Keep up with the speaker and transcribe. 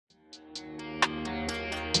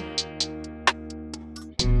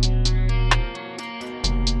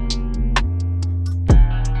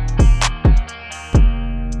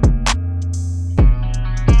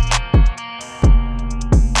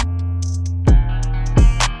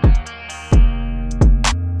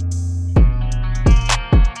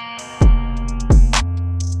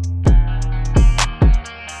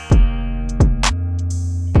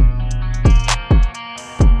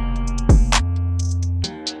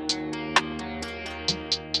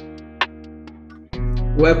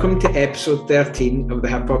Welcome to episode 13 of the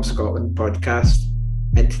Hip Hop Scotland podcast.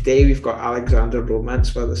 And today we've got Alexander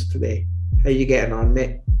Romance with us today. How are you getting on,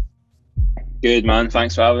 mate? Good, man.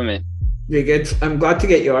 Thanks for having me. You're good. I'm glad to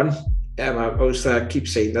get you on. I keep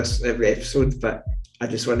saying this every episode, but I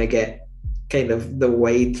just want to get kind of a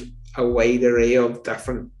wide array of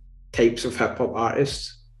different types of hip hop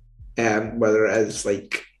artists. Whether it is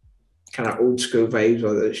like kind of old school vibes,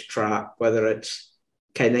 whether it's trap, whether it's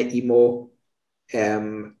kind of emo,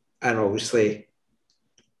 and obviously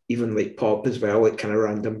even like pop as well, like kind of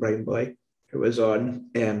Random Brown Boy, who was on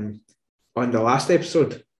the last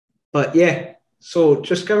episode. But yeah, so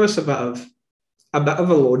just give us a bit of a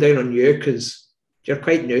lowdown on you, because you're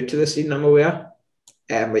quite new to the scene, I'm aware,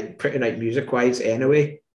 like putting out music wise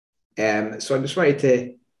anyway. So I just wanted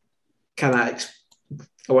to I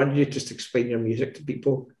wanted you to just explain your music to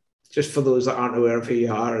people, just for those that aren't aware of who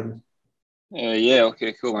you are. And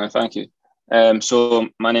okay, cool, man. Thank you. So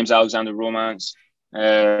my name's Alexander Romance.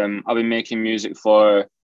 I've been making music for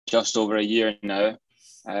just over a year now,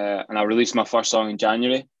 and I released my first song in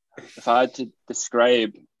January. If I had to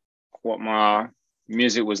describe what my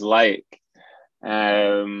music was like,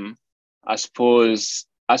 I suppose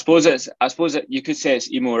you could say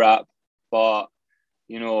it's emo rap, but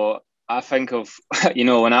I think of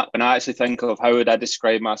when I actually think of how would I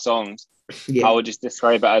describe my songs. yeah, I would just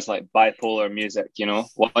describe it as like bipolar music,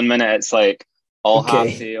 1 minute it's like all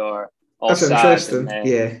happy or all that's sad.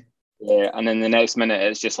 interesting. And then the next minute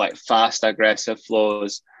it's just like fast, aggressive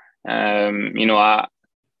flows. I'm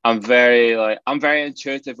very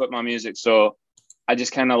intuitive with my music, so I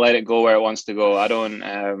just kind of let it go where it wants to go. I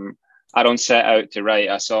don't set out to write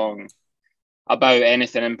a song about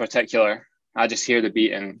anything in particular. I just hear the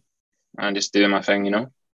beat and just do my thing,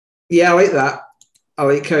 Yeah, I like that. I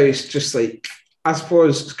like how it's just like, I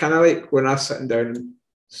suppose it's kind of like when I'm sitting down and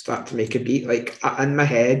start to make a beat, like in my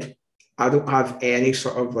head, I don't have any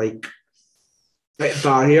sort of like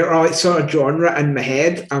barrier or like sort of genre in my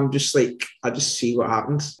head. I'm just like, I just see what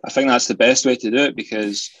happens. I think that's the best way to do it,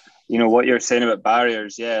 because what you're saying about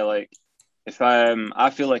barriers, like if I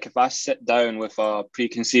feel like if I sit down with a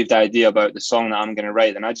preconceived idea about the song that I'm going to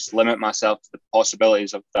write, then I just limit myself to the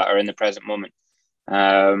possibilities that are in the present moment.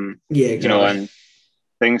 Exactly. And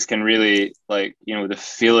things can really, like, the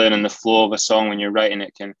feeling and the flow of a song when you're writing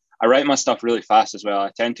it I write my stuff really fast as well.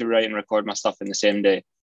 I tend to write and record my stuff in the same day.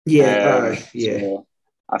 So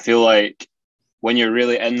I feel like when you're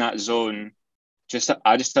really in that zone, I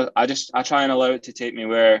try and allow it to take me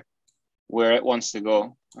where it wants to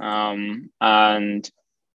go. I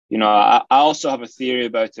also have a theory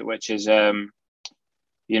about it, which is,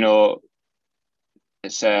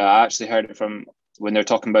 it's I actually heard it from when they're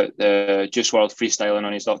talking about the Juice WRLD freestyling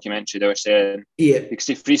on his documentary. They were saying, because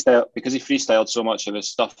he freestyled so much of his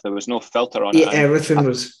stuff, there was no filter on it. Everything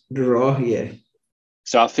was raw.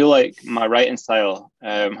 So I feel like my writing style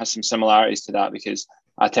has some similarities to that, because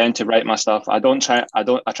I tend to write my stuff. I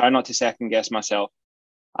try not to second guess myself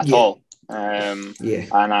at all. And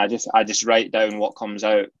I just write down what comes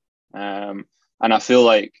out. And I feel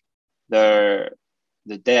like the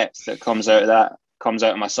depth that comes out of that comes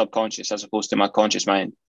out of my subconscious as opposed to my conscious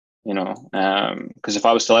mind, because if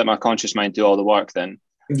I was to let my conscious mind do all the work, then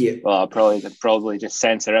I'll probably just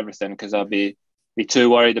censor everything, because I'll be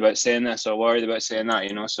too worried about saying this or worried about saying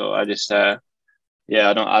that, so I just I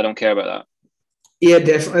don't care about that.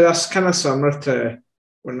 Definitely. That's kind of similar to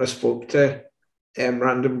when I spoke to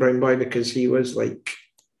Random Brown Boy, because he was like,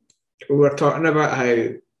 we were talking about how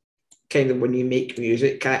kind of when you make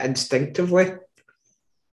music kind of instinctively.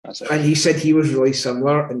 And he said he was really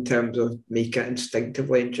similar in terms of making it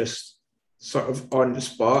instinctively and just sort of on the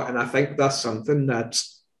spot. And I think that's something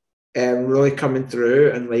that's really coming through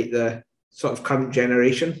in like the sort of current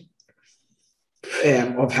generation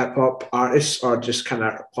of hip hop artists, or just kind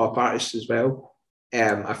of pop artists as well.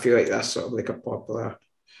 I feel like that's sort of like a popular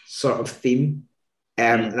sort of theme.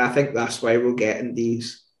 And I think that's why we're getting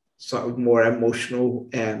these sort of more emotional,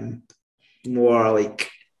 more like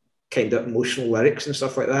kind of emotional lyrics and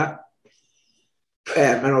stuff like that.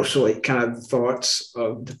 And also like kind of thoughts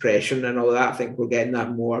of depression and all that. I think we're getting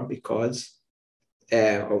that more because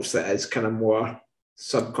obviously it is kind of more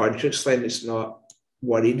subconsciously, and it's not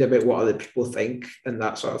worried about what other people think and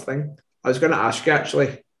that sort of thing. I was going to ask you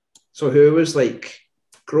actually, so who was like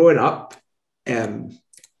growing up, how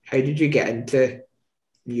did you get into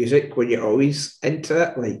music? Were you always into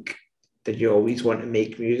it? Like, did you always want to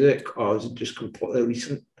make music, or was it just completely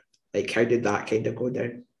recent? Like, how did that kind of go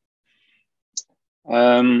down?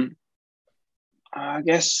 I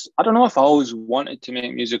guess I don't know if I always wanted to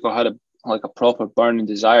make music or had a proper burning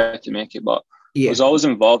desire to make it, but I was always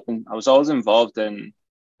involved in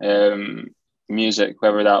music,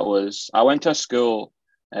 whether that was, I went to a school,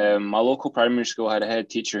 my local primary school had a head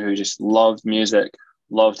teacher who just loved music,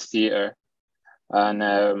 loved theatre.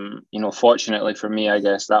 And, you know, fortunately for me, I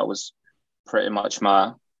guess that was pretty much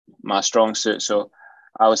my strong suit. So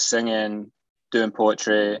I was singing, doing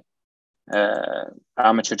poetry,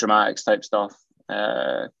 amateur dramatics type stuff,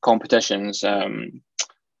 competitions. And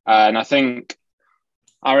I think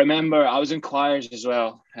I remember I was in choirs as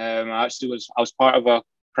well. I was part of a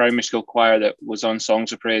primary school choir that was on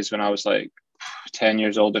Songs of Praise when I was like 10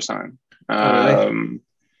 years old or something.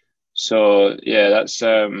 So yeah,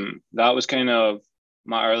 that was kind of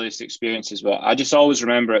my earliest experiences. But I just always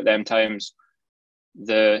remember at them times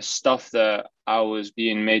the stuff that I was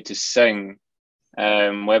being made to sing,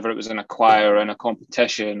 whether it was in a choir or in a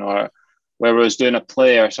competition or whether I was doing a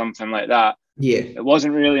play or something like that. Yeah, it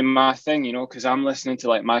wasn't really my thing, you know, because I'm listening to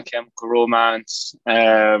like My Chemical Romance,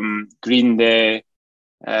 Green Day.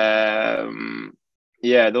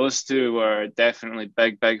 Yeah, those two were definitely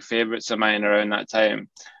big favorites of mine around that time.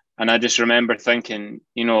 And I just remember thinking,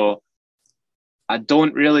 you know, I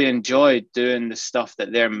don't really enjoy doing the stuff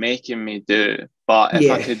that they're making me do. But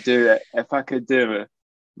if I could do it, if I could do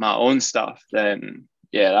my own stuff, then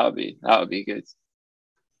yeah, that would be good.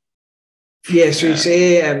 Yeah, so you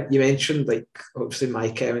say you mentioned like obviously My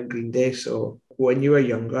Chem and Green Day. So when you were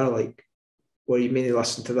younger, like were you mainly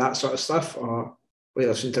listening to that sort of stuff, or were you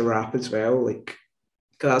listening to rap as well? Like,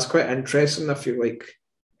 because that's quite interesting. I feel like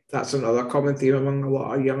that's another common theme among a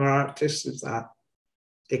lot of younger artists is that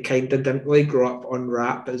they kind of didn't really grow up on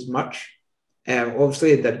rap as much.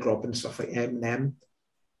 Obviously, they did grow up in stuff like Eminem,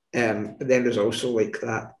 but then there's also like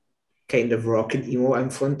that kind of rock and emo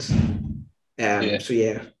influence. So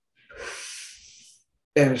yeah.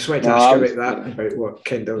 I just wanted to ask you about that, about what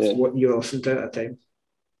kind of what you listened to at the time.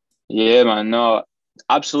 Yeah, man. No,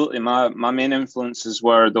 absolutely. My main influences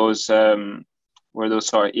were those sort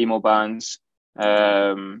of emo bands,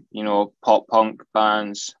 you know, pop punk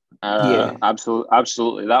bands.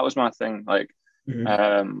 Absolutely. That was my thing. Like,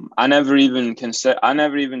 I never even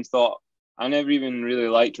really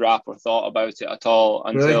liked rap or thought about it at all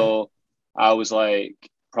until I was like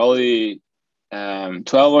probably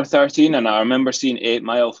 12 or 13, and I remember seeing 8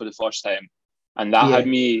 Mile for the first time, and that got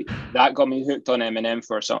me hooked on Eminem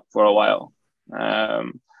for a while. But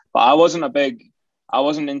that wasn't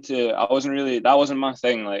my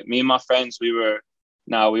thing. Like me and my friends, we were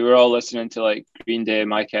all listening to like Green Day,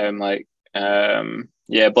 My Chem, like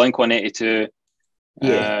Blink-182.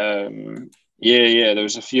 Yeah, there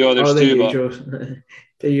was a few others too,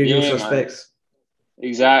 the usual suspects. Man.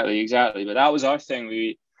 Exactly. But that was our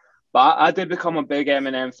thing. But I did become a big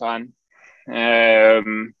Eminem fan.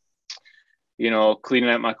 You know, cleaning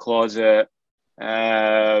out my closet.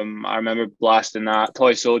 I remember blasting that.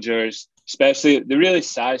 Toy Soldiers, especially the really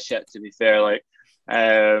sad shit, to be fair. Like,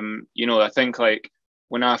 you know, I think like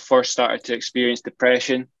when I first started to experience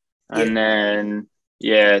depression, and then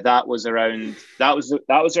that was around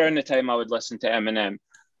the time I would listen to Eminem.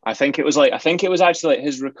 I think it was actually like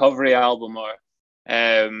his recovery album or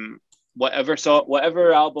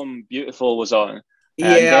whatever album Beautiful was on.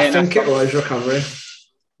 Yeah, I think it was Recovery.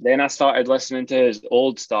 Then I started listening to his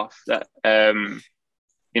old stuff that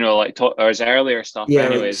you know, like or his earlier stuff. Yeah,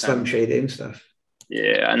 anyways, Slim Shady and stuff.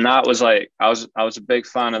 Yeah, and that was like I was a big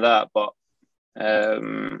fan of that. But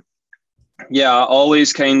yeah, I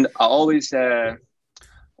always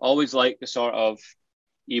liked the sort of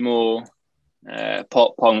emo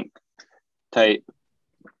pop punk type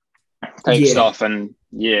stuff, and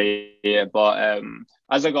but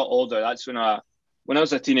as I got older, that's when I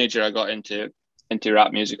was a teenager, I got into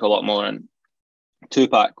rap music a lot more, and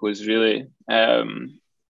Tupac was really the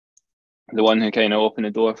one who kind of opened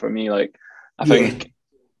the door for me. Like I think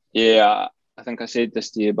I said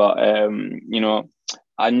this to you, but you know,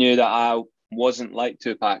 I knew that I wasn't like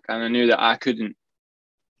Tupac, and I knew that I couldn't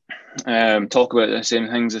talk about the same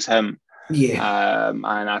things as him. And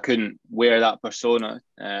I couldn't wear that persona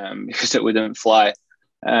because it wouldn't fly.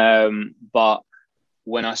 But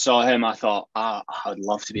when I saw him, I thought, I'd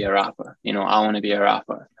love to be a rapper. You know, I want to be a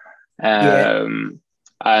rapper. And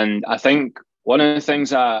I think one of the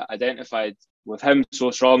things I identified with him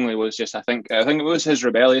so strongly was just, I think it was his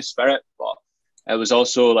rebellious spirit, but it was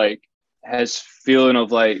also like his feeling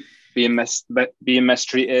of like being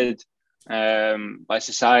mistreated by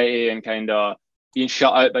society and kind of being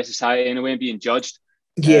shut out by society in a way and being judged.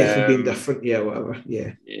 For being different. Yeah, whatever.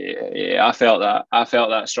 Yeah. I felt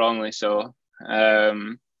that strongly. So,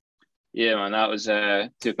 man, that was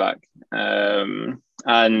Tupac.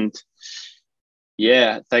 And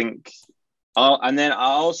yeah, I think. And then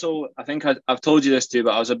I think I've told you this too,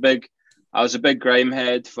 but I was a big I was a big grime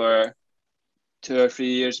head for 2 or 3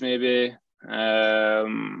 years, maybe.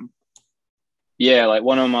 Yeah, like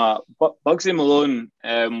one of my Bugsy Malone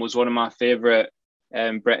was one of my favorite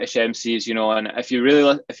British MCs, you know. And if you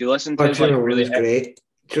listen to his Bugsy like Malone really is great.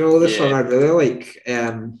 Do you know the song yeah, I really like?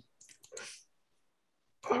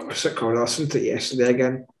 What's it called? I listened to it yesterday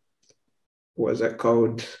again. What is it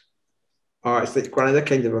called? Oh, it's like one of the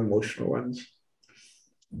kind of emotional ones.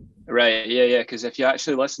 right, yeah, because if you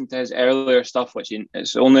actually listen to his earlier stuff,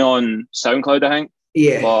 it's only on SoundCloud, I think,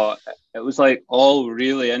 Yeah, but it was like all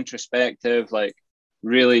really introspective, like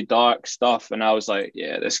really dark stuff, and I was like,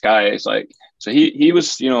 yeah, this guy is like, so he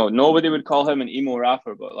was, you know, nobody would call him an emo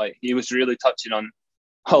rapper, but like he was really touching on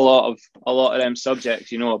a lot of them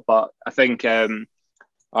subjects, you know. But I think I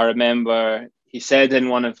remember he said in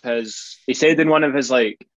one of his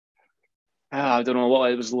like I don't know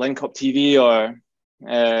what it was, Link Up TV or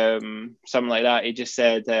something like that. He just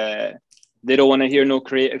said they don't want to hear no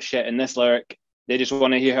creative shit in this lyric. They just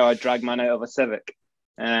want to hear how I drag man out of a Civic.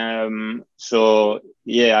 So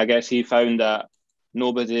yeah, I guess he found that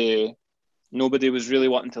nobody was really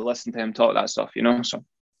wanting to listen to him talk that stuff, you know. So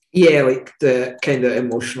yeah, like the kind of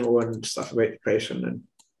emotional and stuff about depression and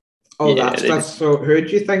all yeah, that stuff. So, who do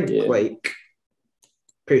you think yeah. like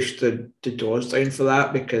pushed the doors down for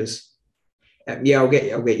that? Because yeah, I'll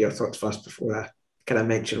get your thoughts first before I kind of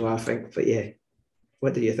mention what I think. But yeah,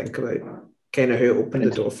 what do you think about kind of who opened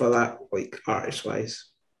the door for that, like artist wise?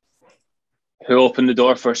 Who opened the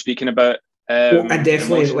door for speaking about Well, I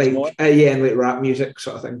definitely emotions like more? yeah, and like rap music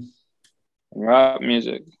sort of thing. Rap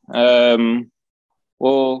music.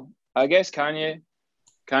 Well, I guess Kanye.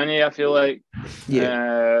 Kanye, I feel like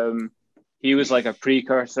Yeah, he was like a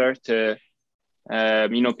precursor to,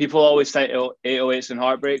 you know, people always cite 808s and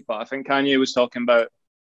Heartbreak, but I think Kanye was talking about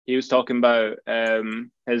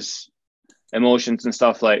his emotions and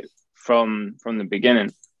stuff like from the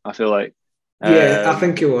beginning. I feel like, yeah, I um,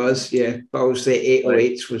 think it was. Yeah, but obviously like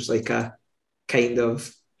 808s was like a kind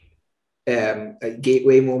of a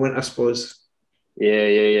gateway moment, I suppose.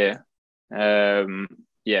 yeah,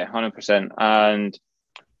 100%. And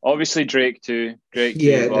obviously Drake too,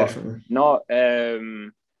 Yeah, but definitely. not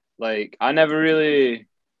like I never really.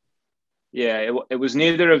 Yeah, it was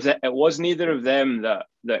neither of them that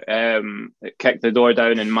kicked the door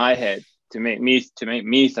down in my head to make me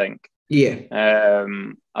think Yeah,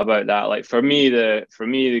 about that. Like for me the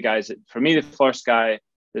first guy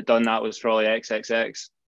that done that was probably XXX.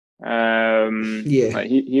 yeah, Like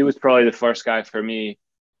he was probably the first guy for me.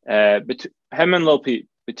 But him and Lil Peep,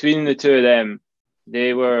 between the two of them,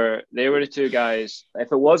 they were the two guys.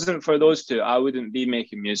 If it wasn't for those two, I wouldn't be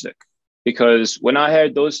making music, because when I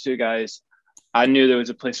heard those two guys, I knew there was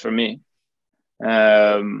a place for me.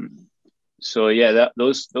 Um, so yeah,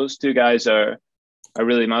 those two guys are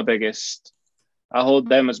really my biggest. I hold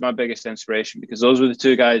them as my biggest inspiration, because those were the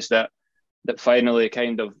two guys that finally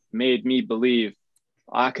kind of made me believe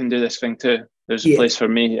I can do this thing too. There's a yeah, place for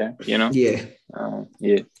me here, you know. yeah,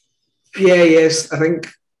 Yeah. yeah. Yes, I think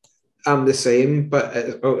I'm the same,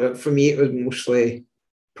 but for me, it was mostly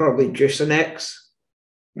probably Juice and X.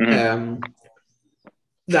 Mm-hmm.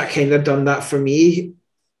 That kind of done that for me,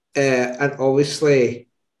 and obviously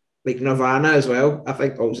like Nirvana as well. I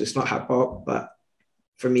think obviously it's not hip hop, but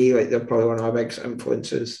for me, like they're probably one of my biggest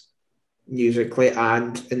influences musically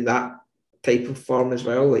and in that type of form as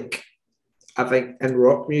well. Like I think in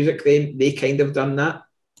rock music, they kind of done that.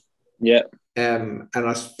 Yeah. And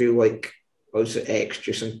I feel like also X,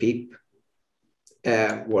 Juice and Peep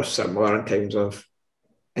was similar in terms of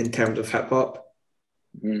hip hop.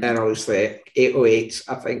 Mm-hmm. And obviously 808s,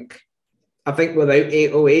 I think without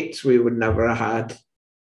 808s, we would never have had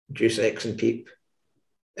Juice X and Peep.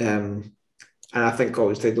 And I think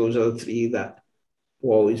obviously those are the three that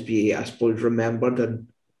will always be, I suppose, remembered and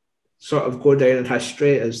sort of go down in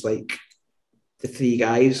history as like the three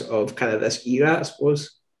guys of kind of this era, I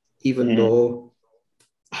suppose. Even Mm-hmm. though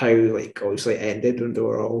how like obviously it ended when they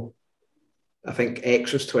were all, I think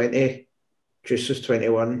X was 20, Juice was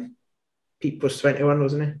 21, Peep was 21,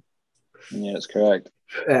 wasn't Yeah, that's correct.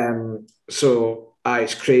 he? So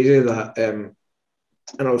it's crazy that and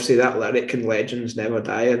obviously that lyric in Legends Never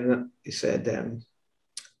Die, isn't it? He said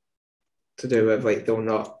to do with like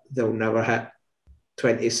they'll never hit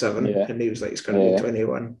 27, Yeah. and he was like it's going to be Yeah.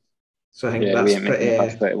 21. So I think Yeah. We that's ain't making it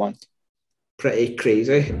past 21. pretty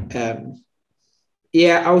crazy.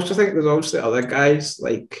 Yeah, I also think there's obviously other guys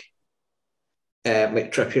like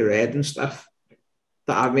Trippie Redd and stuff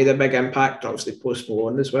that have made a big impact. Obviously Post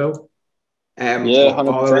Malone as well. Yeah,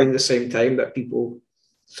 All around 100%. the same time that people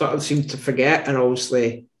sort of seem to forget, and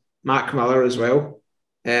obviously Mac Miller as well.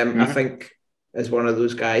 I Mm-hmm. think is one of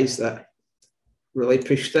those guys that really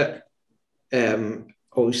pushed it.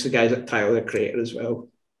 Obviously, guys like Tyler the Creator as well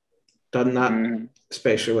done that,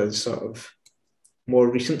 especially with sort of more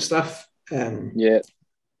recent stuff. Yeah,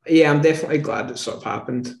 I'm definitely glad it sort of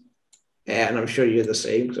happened, and I'm sure you're the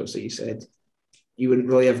same because obviously you said you wouldn't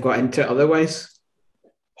really have got into it otherwise.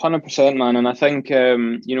 100%, man. And I think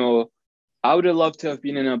you know, I would have loved to have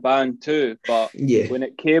been in a band too, but when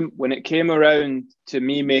it came around to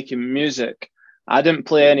me making music, I didn't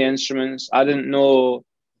play any instruments. I didn't know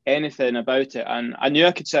anything about it, and I knew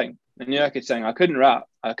I could sing. I couldn't rap.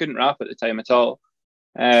 I couldn't rap at the time at all.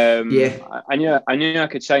 I knew I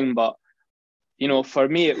could sing, but you know, for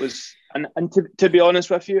me it was, and to be honest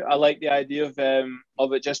with you, I like the idea of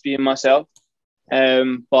it just being myself.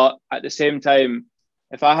 But at the same time,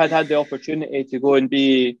 if I had the opportunity to go and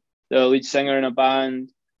be the lead singer in a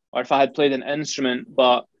band, or if I had played an instrument,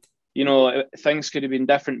 but you know, things could have been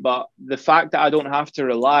different. But the fact that I don't have to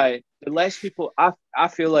rely, the less people I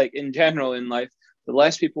feel like in general in life, the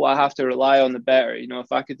less people I have to rely on, the better. You know,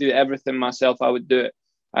 if I could do everything myself, I would do it.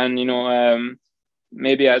 And you know,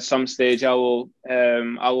 maybe at some stage I will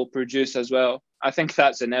produce as well. I think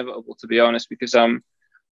that's inevitable, to be honest, because I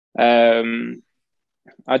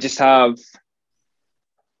just have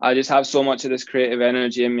so much of this creative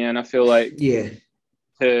energy in me, and I feel like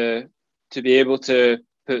to be able to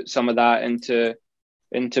put some of that into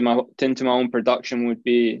my own production would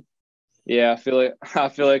be, I feel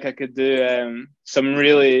like I could do some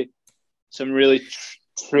really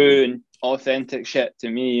true and authentic shit to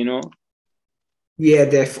me, you know. Yeah,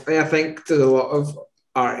 definitely. I think there's a lot of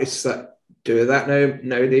artists that do that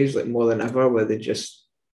nowadays, like more than ever, where they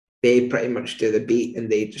pretty much do the beat and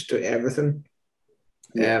they just do everything.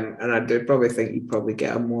 And I do probably think you probably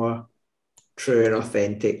get a more true and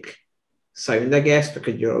authentic sound, I guess,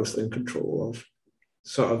 because you're also in control of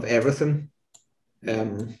sort of everything.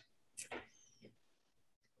 But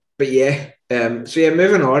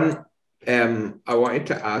moving on. I wanted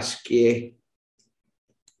to ask you,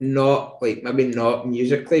 maybe not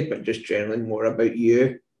musically, but just generally more about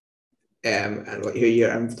you, and like who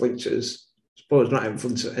your influences, I suppose not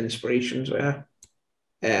influences, inspirations were,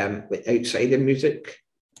 like outside of music,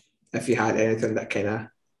 if you had anything that kind of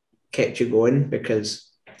kept you going, because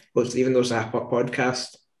even though it's a hip hop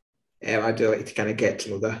podcast, I do like to kind of get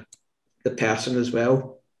to know the person as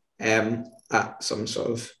well, at some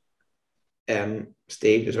sort of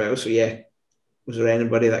stage as well. So was there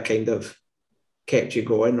anybody that kind of kept you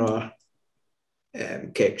going, or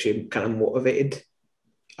kept you kind of motivated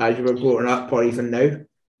as you were growing up, or even now?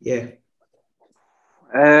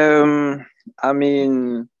 I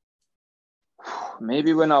mean,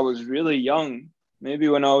 maybe when I was really young, you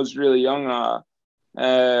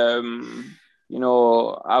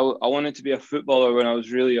know, I wanted to be a footballer when I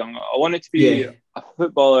was really young. I wanted to be a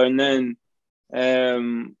footballer, and then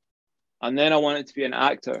I wanted to be an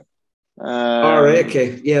actor. All right,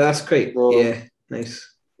 okay, that's great. So, nice.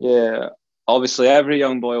 Yeah, obviously every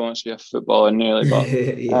young boy wants to be a footballer, nearly, but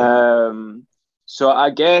so I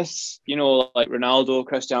guess, you know, like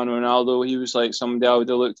Cristiano Ronaldo, he was like somebody I would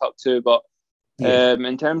have looked up to. But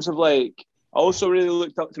in terms of like, I also really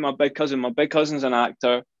looked up to my big cousin. My big cousin's an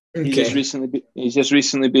actor. Okay. He's just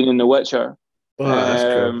recently been in The Witcher. Oh, that's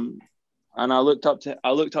cool. And I looked up to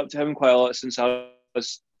him quite a lot since I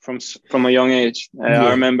was from a young age. I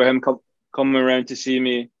remember him coming around to see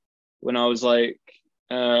me when I was like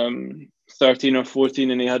 13 or 14,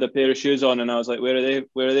 and he had a pair of shoes on, and I was like, where are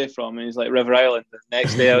they from? And he's like, River Island. The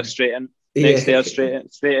next day I was straight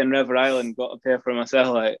in River Island, got a pair for myself,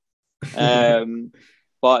 like.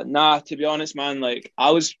 But nah, to be honest, man, like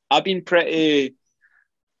I've been pretty,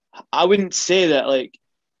 I wouldn't say that like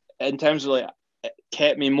in terms of like it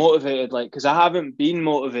kept me motivated, like, because I haven't been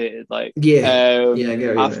motivated, like I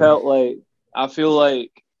feel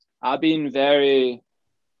like I've been very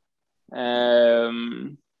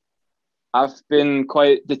I've been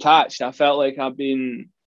quite detached. I felt like I've been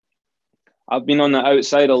on the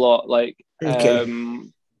outside a lot. Like, I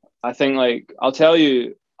think like I'll tell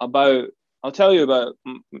you about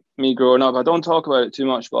me growing up. I don't talk about it too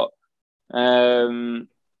much, but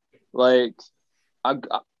like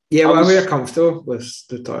we're comfortable with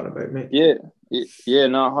the talking about, mate. Yeah,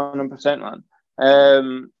 no, 100%, man.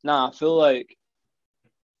 I feel like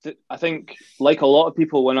I think like a lot of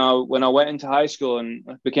people, when I went into high school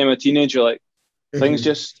and became a teenager, like things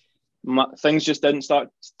just didn't start.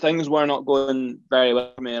 Things were not going very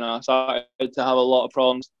well for me, and I started to have a lot of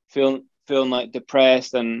problems, feeling like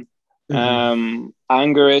depressed and a lot of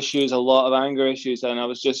anger issues, and I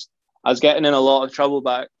was getting in a lot of trouble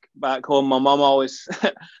back back home, my mum always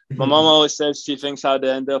my mum always says she thinks I'd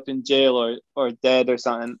end up in jail or dead or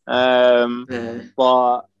something.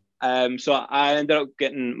 But so I ended up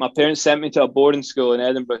my parents sent me to a boarding school in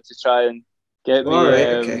Edinburgh to try and get me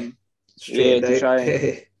okay.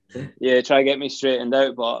 try to get me straightened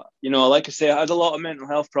out. But like I say, I had a lot of mental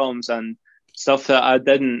health problems and stuff that I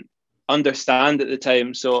didn't understand at the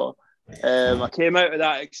time. So I came out of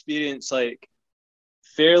that experience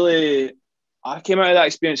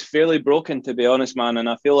fairly broken, to be honest, man. And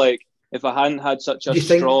I feel like if I hadn't had such a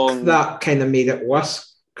strong... think that kind of made it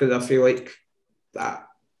worse? Because I feel like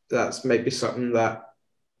that's maybe something that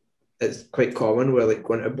is quite common, where like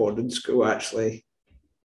going to boarding school actually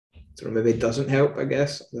maybe doesn't help, I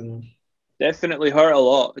guess. Definitely hurt a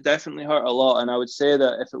lot. And I would say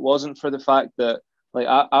that if it wasn't for the fact that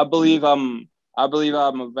I believe I'm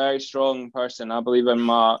a very strong person. I believe in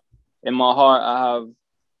my heart I have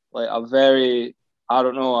a very, I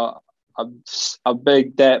don't know, a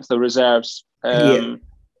big depth of reserves. And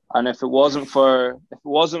if it wasn't for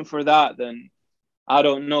that, then I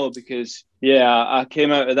don't know, because I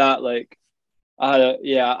came out of that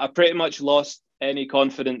I pretty much lost any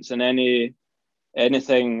confidence in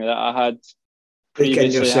anything that I had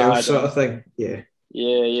previously yourself had, sort of thing.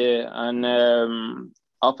 And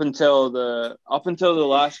up until the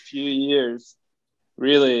last few years,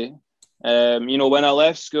 really, when I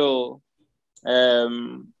left school, we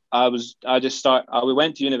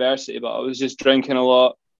went to university, but I was just drinking a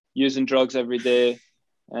lot, using drugs every day,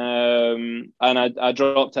 and I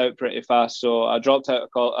dropped out pretty fast. So I dropped out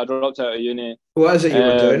of uni. What is it you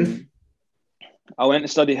were doing? I went to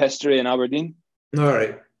study history in Aberdeen. All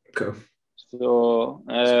right, cool. So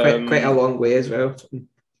it's quite a long way as well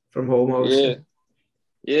from home, obviously.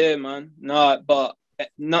 Yeah, man. No, but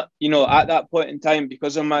not at that point in time,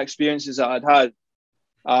 because of my experiences that I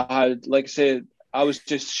had, like I said, I was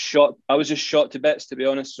just shot to bits, to be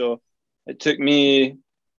honest. So it took me,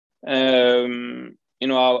 and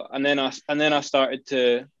then I started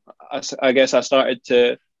to, I guess I started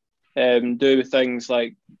to do things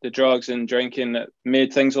like the drugs and drinking that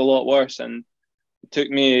made things a lot worse. And it took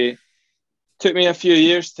me a few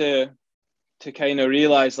years to kind of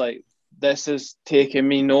realize this is taking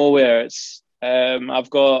me nowhere. It's I've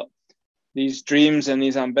got these dreams and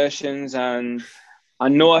these ambitions, and I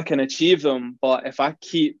know I can achieve them, but if I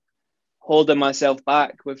keep holding myself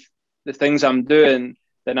back with the things I'm doing,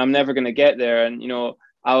 then I'm never going to get there. And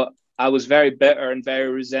I was very bitter and very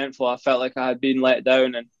resentful. I felt like I had been let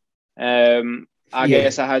down, and I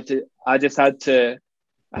guess I said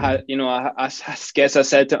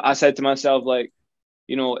to myself,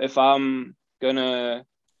 if I'm gonna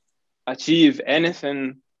achieve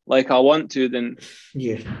anything like I want to, then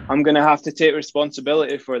I'm gonna have to take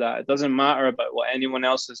responsibility for that. It doesn't matter about what anyone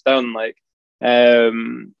else has done.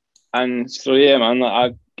 And so man,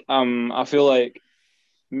 I feel like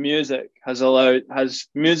music has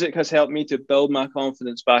helped me to build my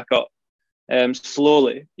confidence back up.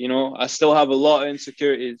 Slowly, I still have a lot of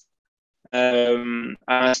insecurities, and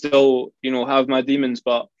I still, have my demons,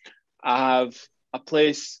 but I have a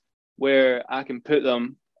place where I can put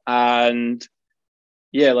them. And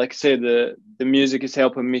like I say, the music is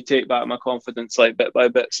helping me take back my confidence, bit by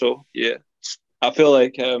bit. So I feel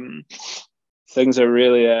like things are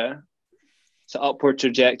really it's an upward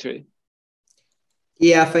trajectory.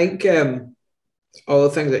 I think all the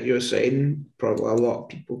things that you're saying, probably a lot of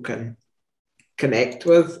people can connect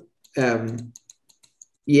with. Like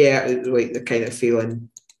the kind of feeling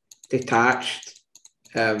detached,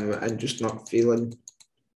 and just not feeling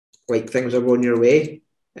like things are going your way.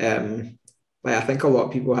 I think a lot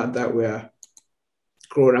of people had that, where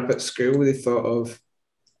growing up at school, they sort of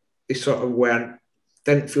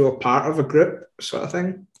didn't feel a part of a group, sort of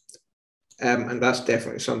thing. And that's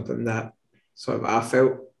definitely something that sort of I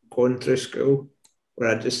felt going through school, where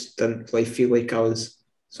I just didn't feel like I was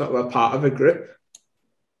sort of a part of a group.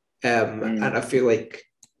 And I feel like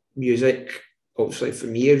music, obviously for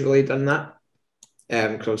me, has really done that.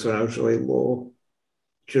 Because when I was really low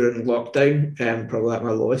during lockdown, probably at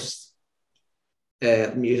my lowest,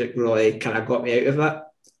 music really kind of got me out of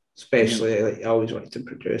that. Especially I always wanted to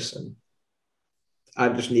produce, and I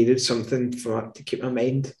just needed something to keep my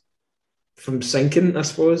mind from sinking, I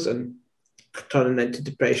suppose, and turning into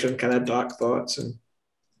depression, kind of dark thoughts and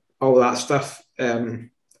all that stuff.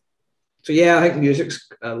 So I think music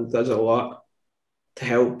does a lot to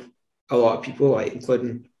help a lot of people,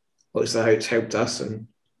 including obviously how it's helped us, and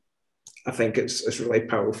I think it's really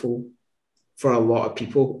powerful for a lot of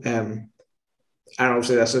people. And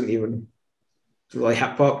obviously this isn't even really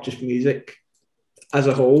hip hop, just music as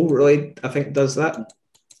a whole really, I think, does that.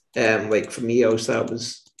 For me, also, that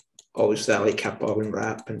was obviously I like hip hop and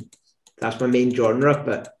rap, and that's my main genre.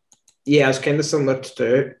 But yeah, it's kind of similar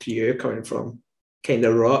to you, coming from kind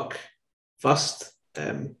of rock first,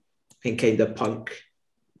 and kind of punk,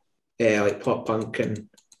 like pop punk, and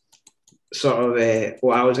sort of.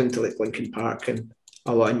 Well, I was into like Linkin Park and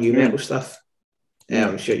a lot of new metal stuff.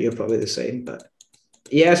 I'm sure you're probably the same, but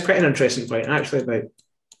yeah, it's quite an interesting point actually about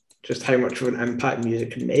just how much of an impact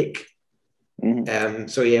music can make.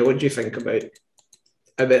 So yeah, what do you think about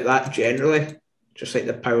that generally? Just like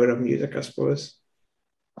the power of music, I suppose.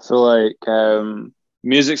 I feel like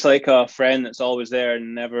music's like a friend that's always there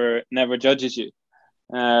and never judges you.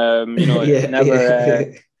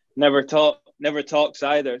 Never talks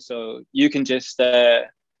either. So you can just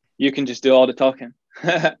do all the talking.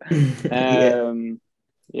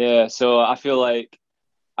 So I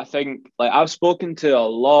think I've spoken to a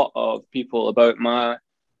lot of people about my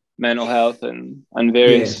mental health and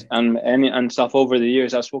various and stuff over the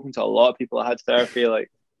years. I've spoken to a lot of people. I had therapy, and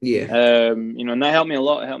that helped me a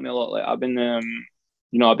lot. It helped me a lot. Like I've been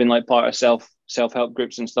I've been like part of self-help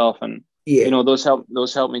groups and stuff, and those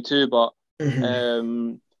help me too. But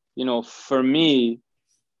for me,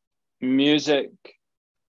 music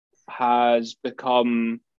has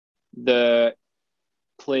become the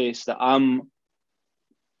place that I'm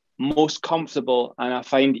most comfortable and I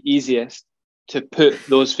find easiest to put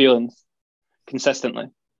those feelings consistently.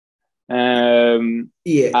 And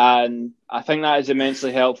I think that is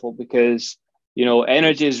immensely helpful because,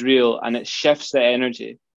 energy is real and it shifts the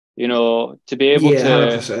energy, to be able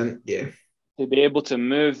to be able to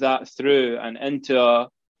move that through and into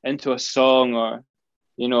a song or,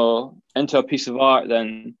 into a piece of art,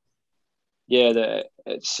 then I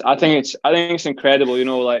think it's incredible,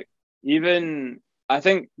 even I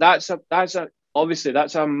think that's a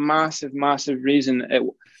massive reason.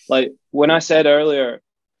 When I said earlier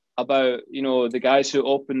about, the guys who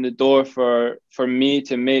opened the door for me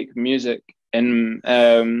to make music, and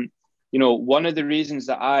one of the reasons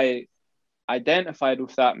that I identified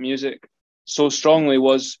with that music so strongly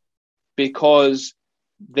was because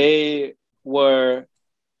they were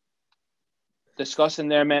discussing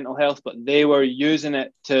their mental health, but they were using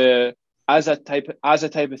it as a type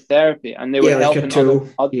of therapy, and they were helping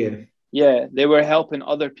they were helping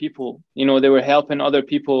other people. They were helping other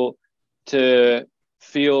people to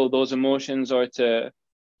feel those emotions or to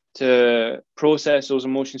process those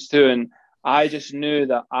emotions too. And I just knew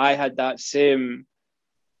that I had that same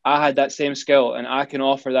skill, and I can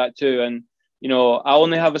offer that too. And I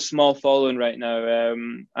only have a small following right now,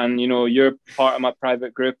 and you're part of my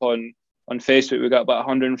private group on Facebook. We've got about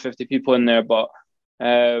 150 people in there, but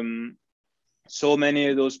so many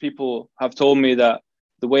of those people have told me that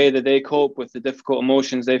the way that they cope with the difficult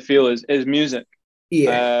emotions they feel is music.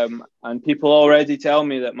 And people already tell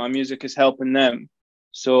me that my music is helping them.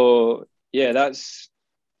 So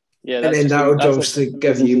and then that would obviously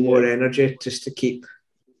give you more energy just to keep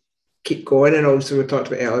going. And also we talked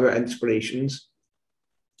about earlier about inspirations.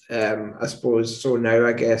 I suppose so now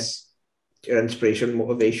I guess your inspiration,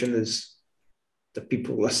 motivation is the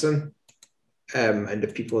people listen, and the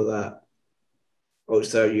people that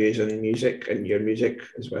also are using music and your music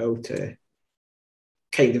as well to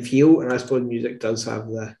kind of heal. And I suppose music does have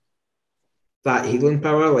that healing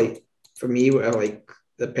power. Like for me,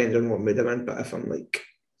 depends on what mood I'm in, but if I'm like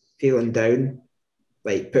feeling down,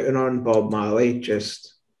 like putting on Bob Marley,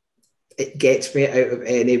 it gets me out of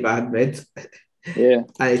any bad mood. And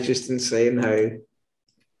it's just insane how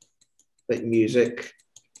like music,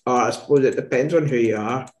 or I suppose it depends on who you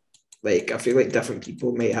are. Like I feel like different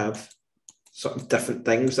people might have sort of different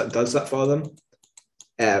things that does that for them.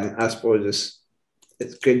 I suppose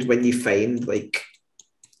it's good when you find like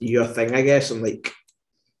your thing, I guess, and like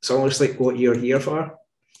it's almost like what you're here for.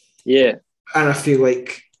 And I feel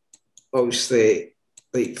like obviously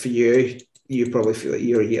like for you probably feel like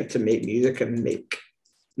you're here to make music and make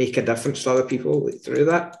a difference to other people like, through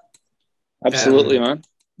that. Absolutely, man.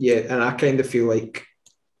 And I kind of feel like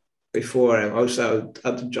before also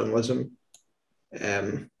I did journalism,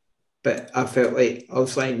 but I felt like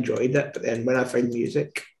also I enjoyed it, but then when I found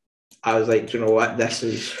music I was like, do you know what, this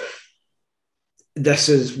is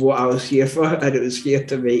what I was here for, and it was here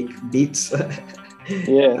to make beats.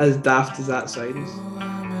 As daft as that sounds.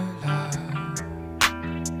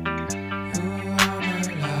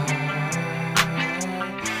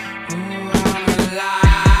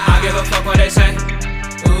 I give a fuck what they say.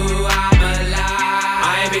 Ooh, I'm alive.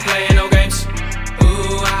 I ain't be playing no games.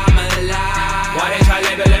 Ooh, I'm alive. Why they try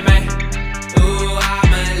labeling me? Ooh,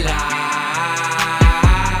 I'm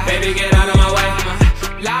alive. Baby, get out of my way.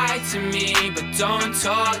 Lie to me, but don't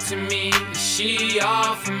talk to me. Is she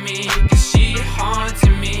all for me? Is she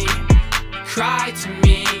haunting me?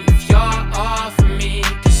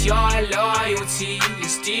 reality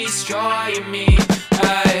is destroying me.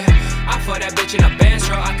 Ay, I fuck that bitch in a Benz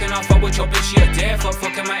truck. I cannot fuck with your bitch, she a dead fuck.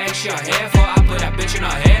 Fucking my ex, she a head fuck. I put that bitch in her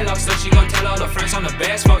headlock, so she gon' tell all her friends I'm the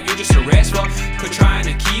best fuck. You just a rest fuck, quit trying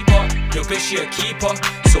to keep up. Your bitch, she a keeper,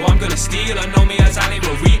 so I'm gonna steal her. Know me as I leave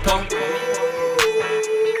a reaper.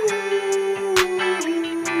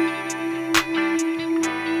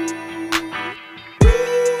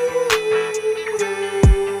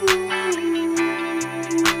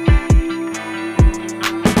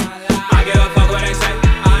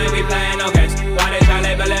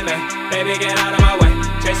 Get out of my way,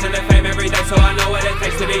 chasing the fame every day, so I know what it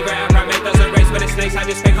takes to be great. I promise doesn't race with the snakes. I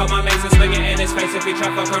just pick up my mates and swing it in his face. If he try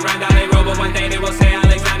fuck around down they road, but one day they will say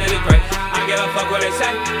Alexander the Great. I give a fuck what they say,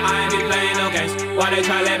 I ain't be playing no games. Why they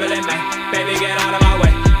try labeling me? Baby, get out of my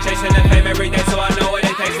way, chasing the fame every day, so I know what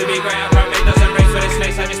it takes to be great. I promise doesn't race with the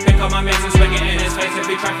snakes. I just pick up my mates and swing it in his face. If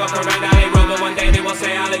he try fuck around down they road, but one day they will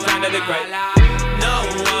say Alexander the Great. No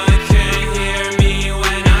one can hear me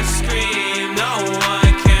when I scream. No one.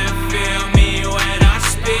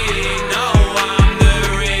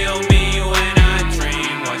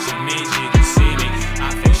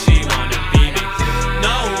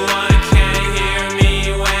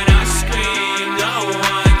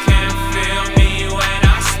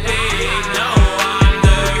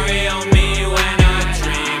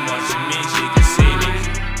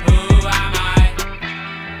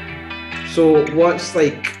 So what's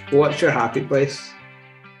your happy place?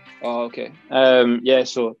 Oh, okay. Yeah,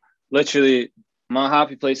 so literally my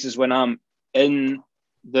happy place is when I'm in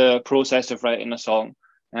the process of writing a song.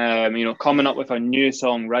 You know, coming up with a new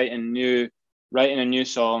song, writing a new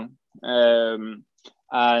song.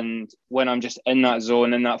 And when I'm just in that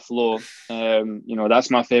zone, in that flow, you know, that's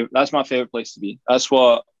my favorite place to be. That's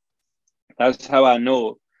how I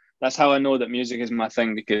know that music is my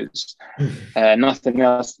thing, because nothing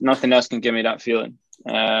else can give me that feeling.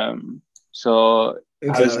 So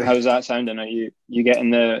exactly. how's that sounding? Are you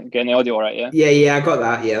getting the audio all right? Yeah, I got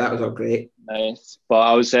that. Yeah, that was all great. Nice. But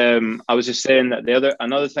I was just saying that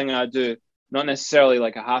another thing I do, not necessarily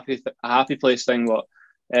like a happy place thing, but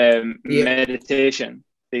meditation,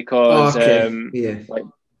 because like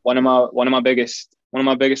one of my biggest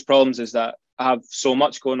problems is that I have so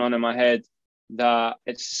much going on in my head that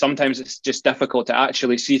sometimes it's just difficult to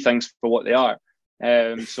actually see things for what they are.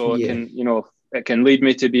 So it can lead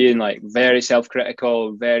me to being like very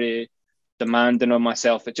self-critical, very demanding of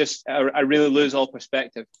myself. I really lose all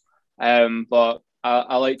perspective. But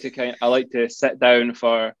I like to sit down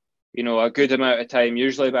for, you know, a good amount of time,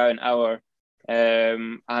 usually about an hour,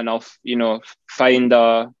 and I'll, you know, find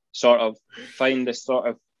this sort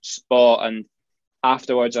of spot, and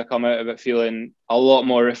afterwards I come out of it feeling a lot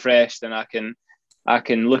more refreshed, and I can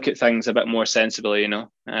look at things a bit more sensibly, you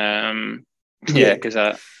know. Because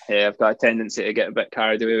I've got a tendency to get a bit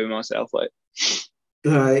carried away with myself, like.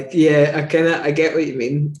 Right. Yeah, I get what you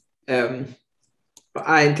mean.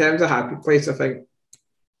 But in terms of happy place, I think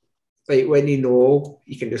like when you know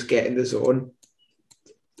you can just get in the zone,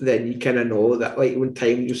 then you kind of know that like when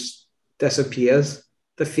time just disappears,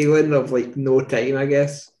 the feeling of like no time, I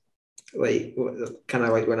guess. Like kind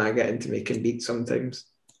of like when I get into making beats, sometimes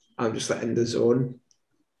I'm just like in the zone.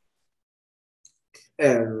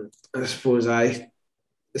 I suppose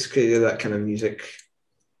it's crazy that kind of music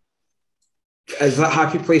is that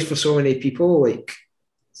happy place for so many people. Like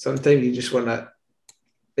sometimes you just want to,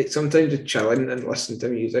 like sometimes just chilling and listen to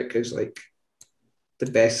music is like the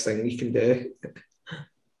best thing you can do.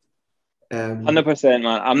 100%,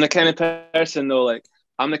 man. I'm the kind of person though, like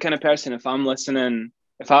I'm the kind of person, if I'm listening,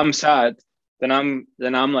 if I'm sad, then I'm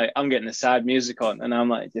like, I'm getting the sad music on, and I'm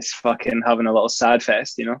like just fucking having a little sad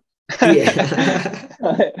fest, you know.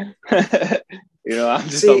 Yeah. You know, I'm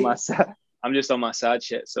just on my sad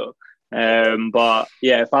shit. So but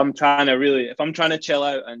yeah, if I'm trying to chill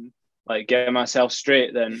out and like get myself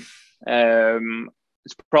straight, then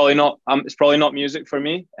it's probably not music for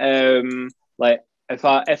me. Like if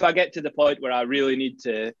I get to the point where I really need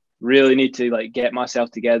to like get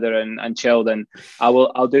myself together and chill, then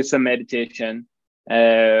I'll do some meditation.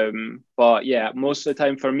 But yeah, most of the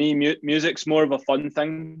time for me, music's more of a fun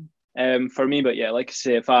thing for me. But yeah, like I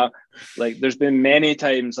say, if I like, there's been many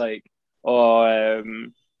times like,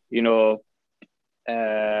 you know,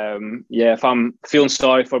 yeah, if I'm feeling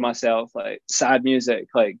sorry for myself, like sad music,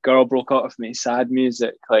 like girl broke up with me, sad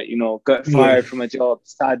music, like, you know, got fired from a job,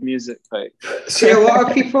 sad music, like. See, a lot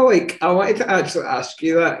of people, like, I wanted to actually ask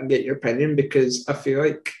you that and get your opinion, because I feel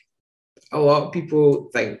like a lot of people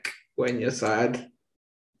think when you're sad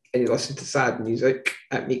and you listen to sad music,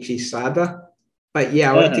 it makes you sadder. But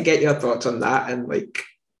yeah, I wanted to get your thoughts on that, and like,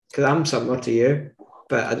 because I'm similar to you,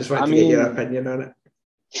 but I just want to get your opinion on it.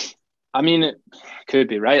 I mean, it could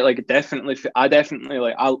be right. Like, I definitely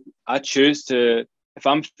like. I choose to, if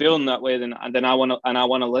I'm feeling that way, then I want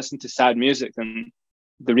to listen to sad music. And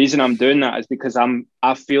the reason I'm doing that is because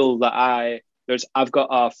I feel that I've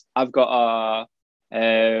got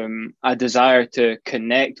a desire to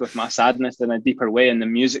connect with my sadness in a deeper way, and the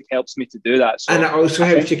music helps me to do that. So, and it also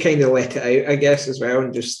helps you kind of let it out, I guess, as well,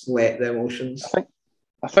 and just let the emotions.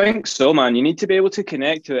 I think so, man. You need to be able to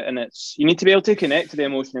connect to it, and you need to be able to connect to the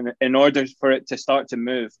emotion in order for it to start to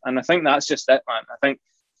move. And I think that's just it, man. I think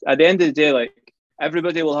at the end of the day, like,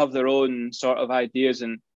 everybody will have their own sort of ideas,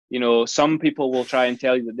 and some people will try and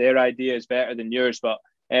tell you that their idea is better than yours, but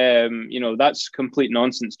that's complete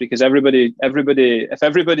nonsense, because if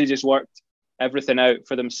everybody just worked everything out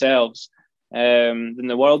for themselves, then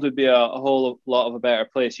the world would be a whole lot of a better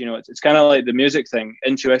place. It's kind of like the music thing,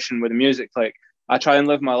 intuition with the music. Like, I try and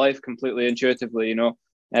live my life completely intuitively.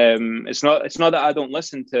 It's not that I don't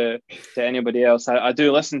listen to anybody else. I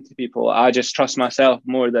do listen to people. I just trust myself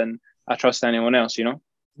more than I trust anyone else. Yeah,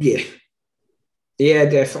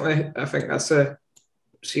 definitely. I think that's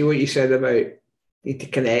see what you said about need to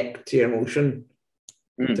connect to your emotion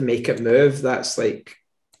to make it move. That's like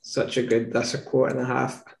that's a quote and a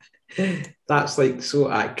half. That's like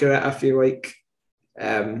so accurate. I feel like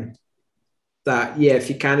that, if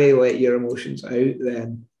you can't let your emotions out,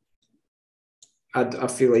 then I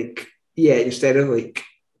feel like, instead of like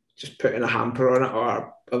just putting a hamper on it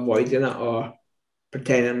or avoiding it or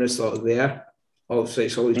pretending it's not there, obviously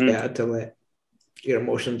it's always better to let your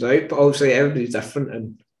emotions out. But obviously everybody's different,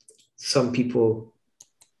 and some people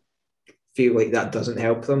feel like that doesn't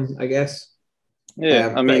help them, I guess.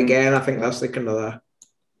 Yeah, but again, I think that's like another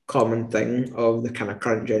common thing of the kind of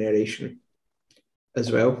current generation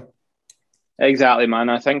as well. Exactly, man.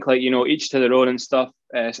 I think, like, each to their own and stuff.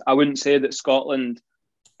 I wouldn't say that Scotland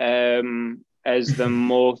is the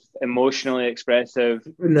most emotionally expressive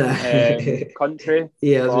country.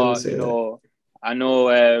 Yeah, I was going to say that. I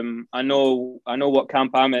know what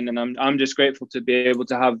camp I'm in, and I'm just grateful to be able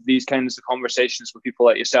to have these kinds of conversations with people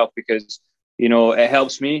like yourself, because it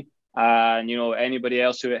helps me, and anybody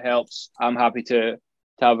else who it helps, I'm happy to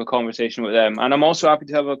have a conversation with them, and I'm also happy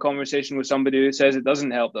to have a conversation with somebody who says it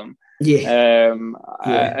doesn't help them. It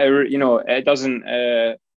doesn't.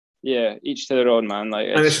 Each to their own, man. Like,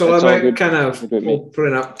 and it's all about kind of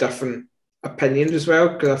opening up different opinions as well,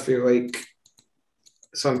 because I feel like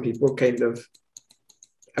some people kind of,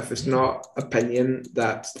 if it's not opinion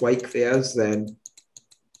that's like theirs, then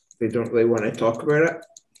they don't really want to talk about it,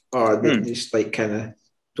 or they just like kind of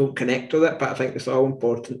don't connect with it. But I think it's all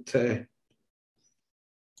important to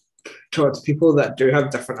talk to people that do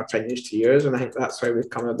have different opinions to yours, and I think that's why we've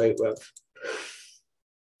come about with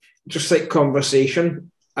just like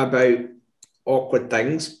conversation about awkward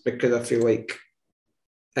things, because I feel like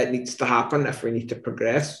it needs to happen if we need to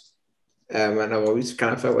progress. And I've always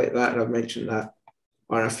kind of felt like that, and I've mentioned that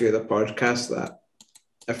on a few of the podcasts, that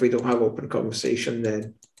if we don't have open conversation,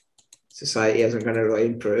 then society isn't going to really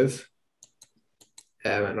improve.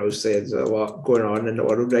 And obviously there's a lot going on in the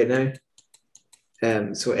world right now.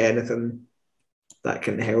 So anything that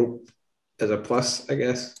can help is a plus, I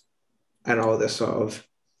guess. And all this sort of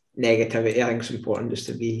negativity, I think it's important just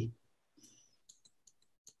to be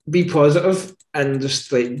positive and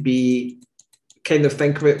just like kind of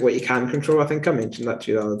think about what you can control. I think I mentioned that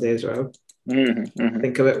to you the other day as well.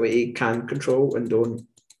 Think about what you can control and don't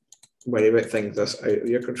worry about things that's out of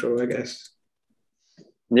your control, I guess.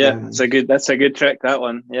 Yeah, that's a good trick, that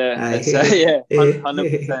one. Yeah,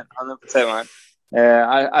 100%, man.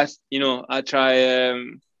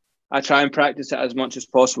 I try and practice it as much as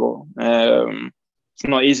possible. It's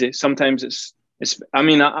not easy. Sometimes it's. I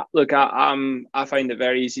mean, I find it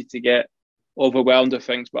very easy to get overwhelmed with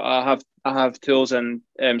things, but I have tools and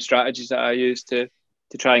strategies that I use to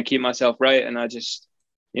try and keep myself right, and I just,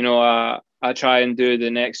 I try and do the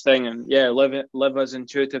next thing, and live as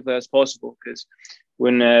intuitively as possible, because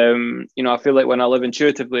when I feel like when I live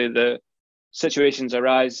intuitively, the situations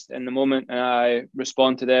arise in the moment, and I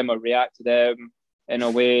respond to them or react to them in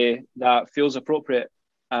a way that feels appropriate,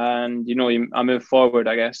 and I move forward,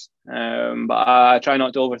 I guess. But I try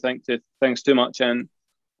not to overthink things too much, and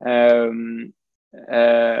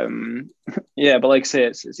but like I say,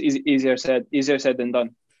 it's easier said than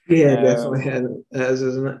done. Yeah, definitely it is,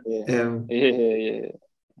 isn't it? Yeah.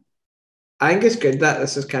 I think it's good that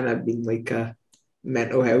this has kind of been like a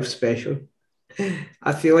mental health special.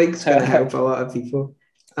 I feel like it's going to help a lot of people,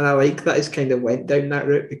 and I like that it's kind of went down that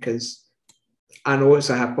route, because I know it's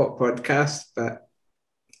a hip hop podcast, but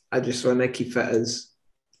I just want to keep it as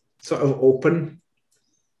sort of open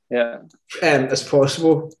as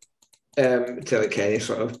possible to like any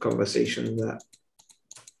sort of conversation that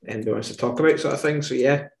anybody wants to talk about, sort of thing. So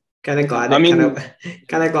yeah, kind of glad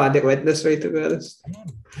it went this way, to be honest.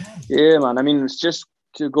 Yeah, man. I mean, it's just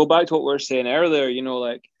to go back to what we were saying earlier. You know,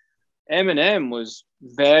 like Eminem was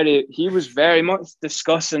very much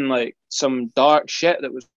discussing like some dark shit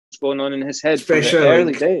that was going on in his head, especially from the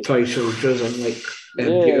early days. Toy Soldiers and like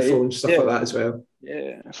Beautiful and stuff like that as well.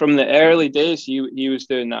 Yeah, from the early days, he was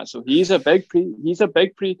doing that. So he's a big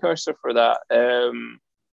precursor for that.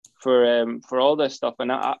 For all this stuff,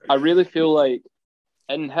 and I really feel like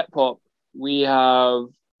in hip hop we have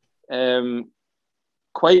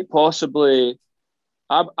quite possibly.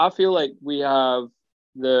 I feel like we have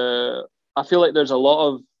I feel like there's a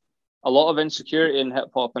lot of insecurity in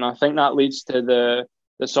hip hop, and I think that leads to the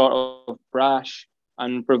sort of brash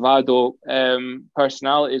and bravado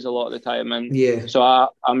personalities a lot of the time. And so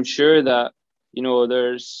I'm sure that, you know,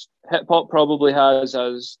 there's hip hop probably has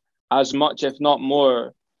as much, if not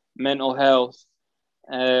more, mental health,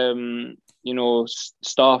 you know,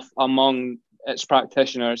 stuff among its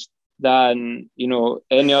practitioners than, you know,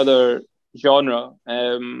 any other genre.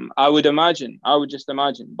 I would just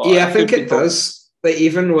imagine. But yeah, I think it does. Like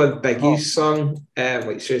even with Biggie's song,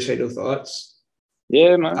 like Suicidal Thoughts.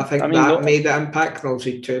 Yeah, man. I think that made the impact. And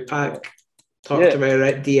obviously Tupac talked about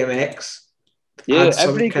it. DMX. Yeah,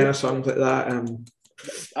 some kind of songs like that.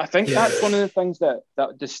 I think that's one of the things that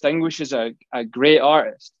distinguishes a great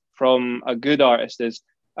artist from a good artist. Is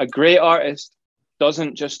a great artist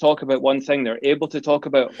doesn't just talk about one thing. They're able to talk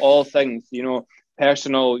about all things, you know,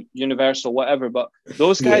 personal, universal, whatever. But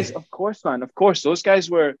those guys, of course, those guys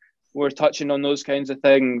were touching on those kinds of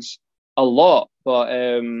things a lot. But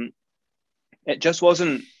it just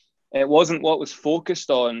wasn't what was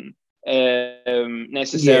focused on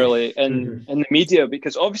necessarily in the media,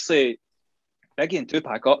 because obviously Biggie and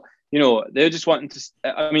Tupac, you know, they're just wanting to.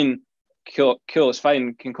 I mean, cool is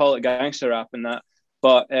fine. Can call it gangster rap and that,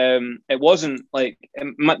 but it wasn't like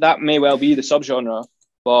that. May well be the subgenre,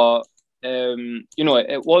 but you know,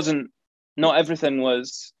 it wasn't. Not everything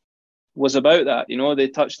was about that. You know, they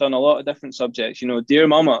touched on a lot of different subjects. You know, Dear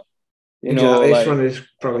Mama. You know, this one is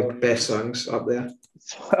probably the best songs up there.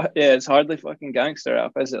 Yeah, it's hardly fucking gangster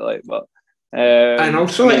rap, is it? Like, but and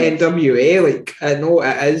also NWA, like I know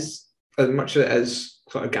it is, as much as it is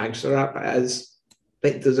sort of gangster rap, it is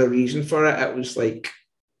like there's a reason for it. It was like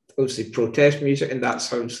obviously protest music, and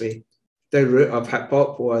that's obviously the root of hip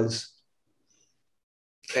hop was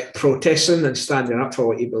protesting and standing up for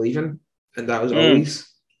what you believe in, and that was always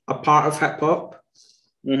a part of hip hop,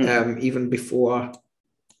 even before.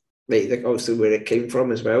 Like obviously where it came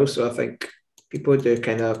from as well. So I think people do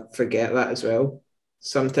kind of forget that as well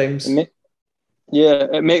sometimes.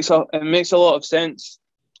 It makes a lot of sense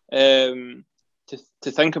to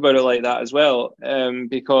think about it like that as well.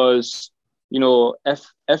 Because, you know,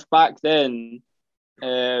 if back then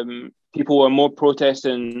people were more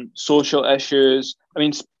protesting social issues, I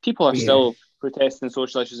mean, people are still protesting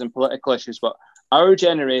social issues and political issues, but our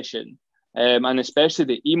generation, and especially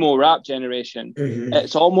the emo rap generation,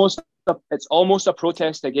 it's almost a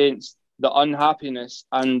protest against the unhappiness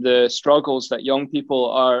and the struggles that young people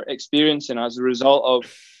are experiencing as a result of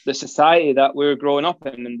the society that we're growing up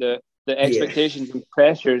in, and the expectations and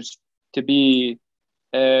pressures to be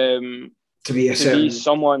someone, to be a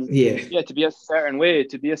certain way,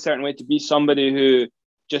 to be somebody who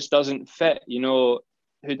just doesn't fit, you know,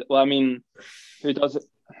 who doesn't,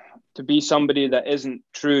 to be somebody that isn't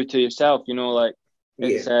true to yourself, you know, like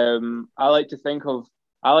it's I like to think of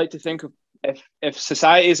if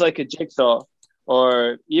society is like a jigsaw,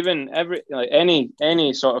 or even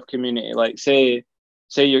any sort of community, like say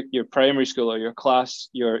your primary school or your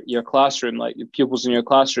classroom, like your pupils in your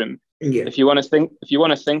classroom. If you want to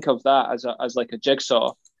think of that as like a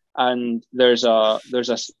jigsaw, and there's a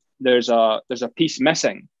piece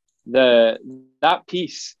missing, that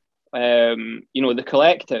piece, you know, the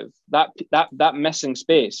collective, that missing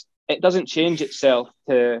space, it doesn't change itself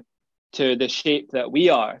to the shape that we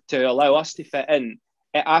are to allow us to fit in.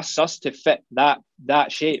 It asks us to fit that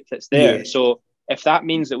shape that's there. So if that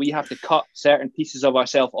means that we have to cut certain pieces of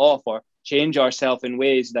ourselves off or change ourselves in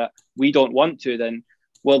ways that we don't want to, then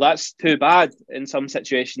well, that's too bad in some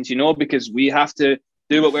situations, you know, because we have to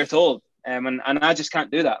do what we're told. And I just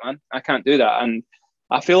can't do that, man. I can't do that. And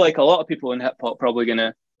I feel like a lot of people in hip hop probably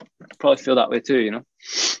feel that way too, you know?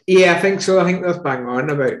 Yeah, I think so. I think that's bang on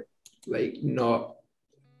about like not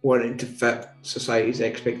wanting to fit society's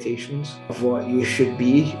expectations of what you should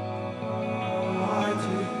be. Why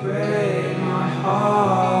to break my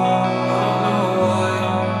heart?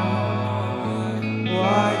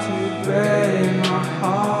 Why to break my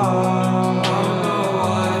heart?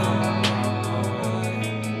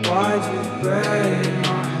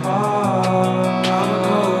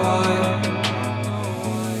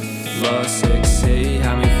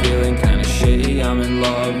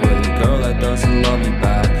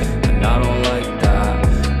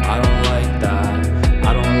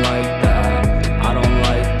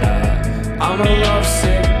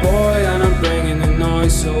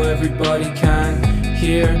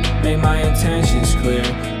 make my intentions clear.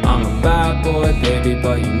 I'm a bad boy, baby,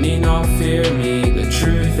 but you need not fear me. The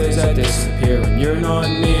truth is I disappear when you're not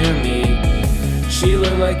near me. She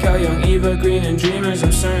looked like a young Eva Green in Dreamers.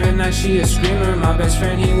 I'm certain that she a screamer. My best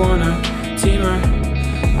friend, he wanna team her.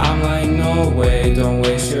 I'm like, no way, don't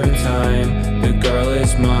waste your time. The girl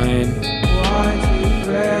is mine. Why'd you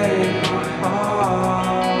break my heart?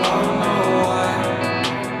 I don't know why.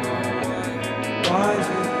 Why'd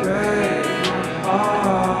you break my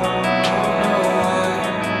heart?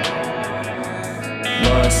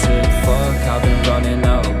 Busted, fuck, I've been running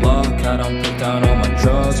out of luck. I don't put down all my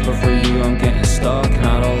drugs, but for you I'm getting stuck. And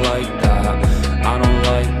I don't like that, I don't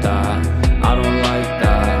like that, I don't like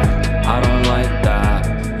that, I don't like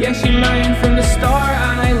that. Yeah, she mine from the start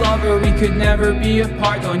and I love her, we could never be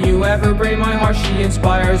apart. Don't you ever break my heart, she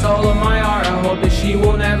inspires all of my art. I hope that she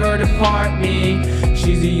will never depart me.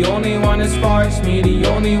 She's the only one that sparks me, the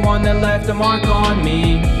only one that left a mark on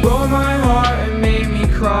me. Broke my heart and made me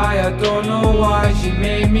cry, I don't know why. She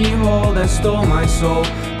made me whole and stole my soul.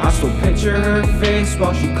 I still picture her face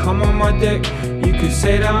while she come on my dick. You could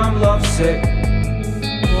say that I'm lovesick.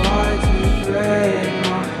 Why'd you break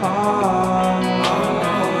my heart? I don't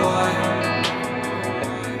know why.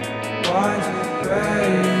 Why'd you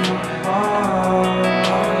break my heart?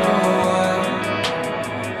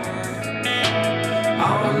 I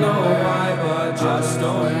don't know why, but just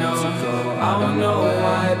don't know. I don't know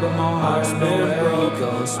why, but my heart's been broke.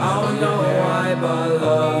 I don't know why, but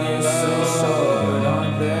love you so good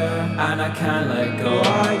on there, and I can't let go.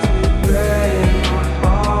 Why'd you break my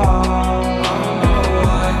heart? I don't know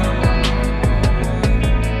why.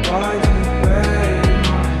 Why'd you break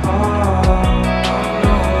my heart? I don't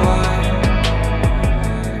know why.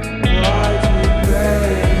 Why'd you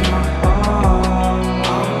break my heart?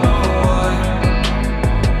 I don't know why.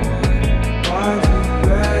 Why'd you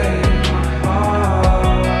break my heart?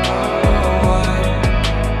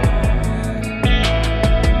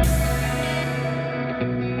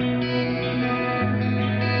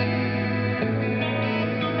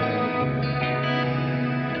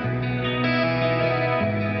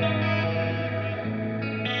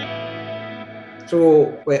 So,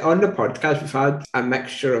 like, on the podcast, we've had a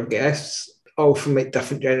mixture of guests, all from like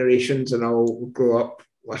different generations, and all grew up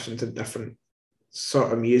listening to different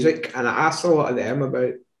sort of music. And I asked a lot of them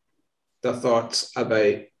about their thoughts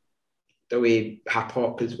about the way hip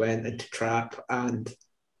hop has went into trap, and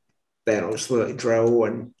then also like drill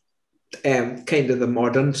and kind of the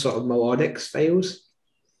modern sort of melodic styles.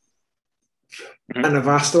 Mm-hmm. And I've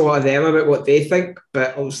asked a lot of them about what they think,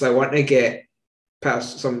 but obviously I want to get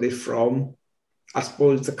past somebody from, I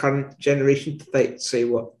suppose, the current generation to like say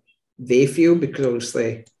what they feel, because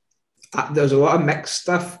obviously there's a lot of mixed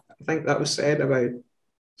stuff, I think, that was said about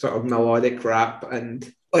sort of melodic rap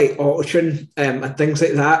and like auto-tune and things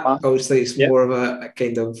like that. Obviously it's more of a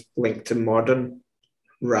kind of link to modern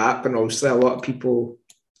rap, and obviously a lot of people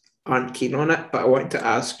aren't keen on it, but I wanted to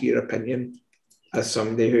ask your opinion as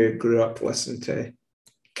somebody who grew up listening to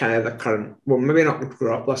kind of the current, well, maybe not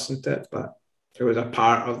grew up listening to it, but it was a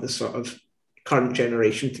part of the sort of current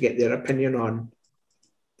generation, to get their opinion on,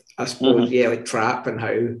 I suppose, like trap and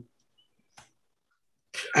how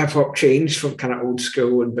hip-hop changed from kind of old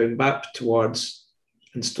school and boom bap towards,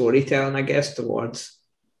 and storytelling, I guess, towards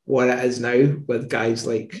what it is now with guys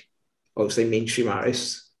like, obviously, mainstream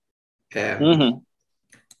artists. So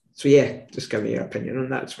yeah, just give me your opinion on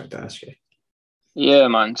that. I just wanted to ask you. Yeah,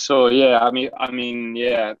 man. So yeah, I mean,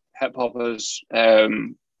 yeah, hip hop has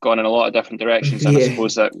gone in a lot of different directions, and I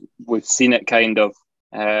suppose that we've seen it kind of.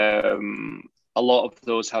 A lot of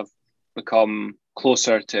those have become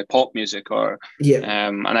closer to pop music, or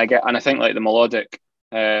and I think like the melodic,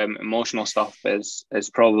 emotional stuff is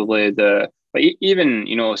probably the. But even,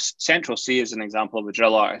 you know, Central C is an example of a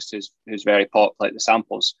drill artist who's very pop, like the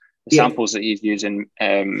samples that he's using.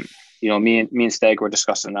 You know, me and Steg were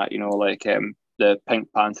discussing that. You know, like the Pink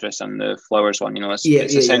Panthers and the Flowers one. You know, it's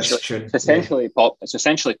essentially pop. It's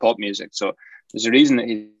essentially pop music. So there's a reason that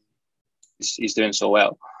he's doing so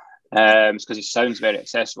well. It's because he sounds very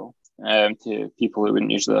accessible to people who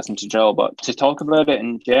wouldn't usually listen to drill. But to talk about it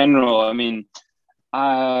in general, I mean,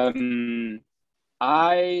 I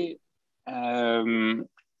like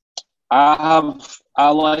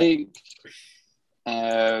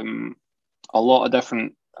a lot of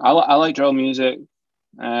different. I like drill music.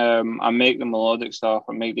 I make the melodic stuff.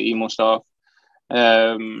 I make the emo stuff.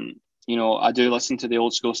 You know, I do listen to the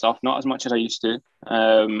old school stuff, not as much as I used to.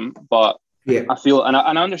 But I feel, and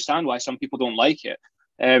I understand why some people don't like it.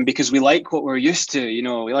 Because we like what we're used to. You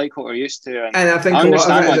know, we like what we're used to, and I think a lot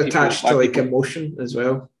of it is attached to like emotion as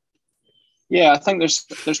well. Yeah, I think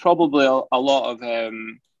there's probably a lot of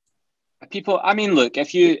people, I mean, look,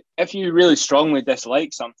 if you really strongly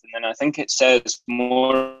dislike something, then I think it says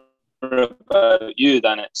more about you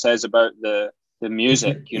than it says about the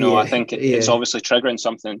music. You know, I think it's obviously triggering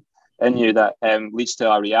something in you that leads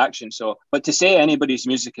to a reaction. So, but to say anybody's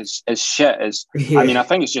music is shit is, I mean, I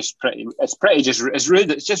think it's just rude. It's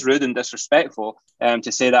just rude and disrespectful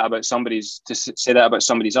to say that about somebody's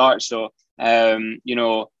art. So, you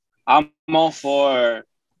know, I'm all for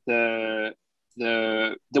the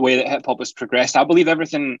way that hip hop has progressed. I believe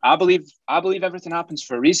everything happens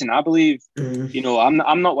for a reason. I believe, you know,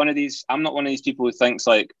 I'm not one of these people who thinks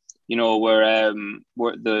like, you know, where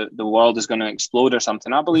the world is going to explode or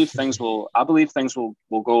something. I believe things will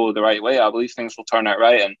go the right way. I believe things will turn out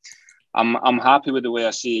right, and I'm happy with the way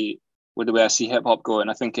I see hip hop going.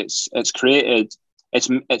 I think it's created.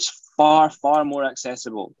 It's far more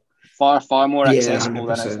accessible, far more accessible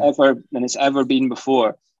 100%. than it's ever been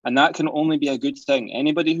before, and that can only be a good thing.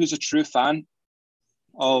 Anybody who's a true fan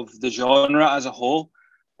of the genre as a whole,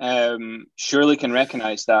 surely can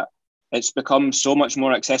recognize that it's become so much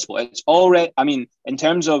more accessible. It's already, I mean, in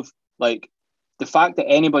terms of like the fact that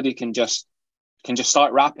anybody can just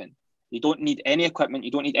start rapping. You don't need any equipment.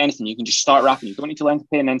 You don't need anything. You can just start rapping. You don't need to learn to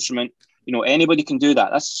play an instrument. You know, anybody can do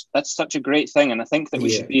that. That's such a great thing. And I think that we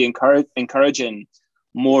should be encouraging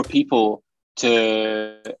more people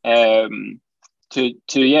to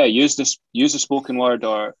use the spoken word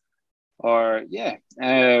or but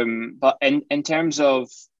in terms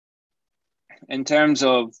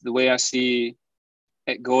of the way I see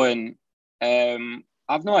it going,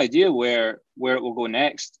 I've no idea where it will go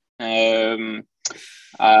next. But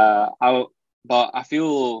I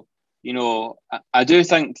feel, you know, I do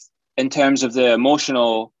think in terms of the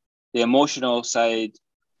emotional side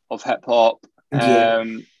of hip hop,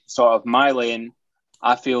 sort of my lane,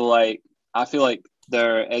 I feel like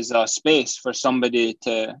there is a space for somebody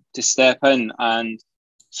to step in and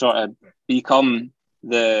sort of become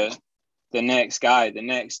the next guy, the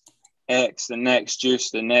next X, the next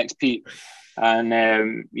Juice, the next Peep.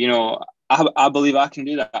 And, you know, I believe I can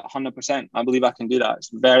do that 100%. I believe I can do that. It's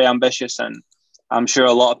very ambitious, and I'm sure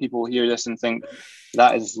a lot of people hear this and think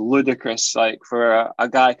that is ludicrous, like for a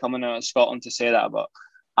guy coming out of Scotland to say that. But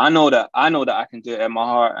I know that I can do it in my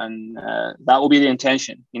heart, and that will be the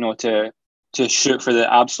intention, you know, to shoot for the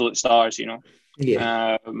absolute stars, you know.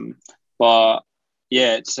 But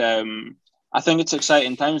yeah, it's I think it's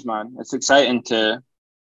exciting times, man. It's exciting to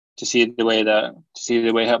see the way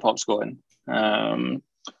hip hop's going. And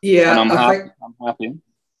I'm happy.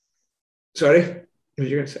 Sorry, what were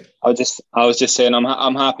you gonna say? I was just saying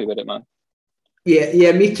I'm happy with it, man.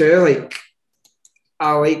 Yeah, me too. Like,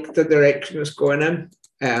 I like the direction it's going in.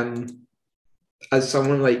 As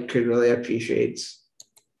someone like who really appreciates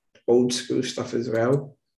old school stuff as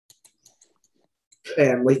well,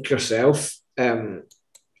 like yourself, I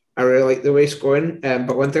really like the way it's going.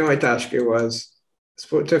 But one thing I wanted to ask you was, I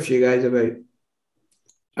spoke to a few guys about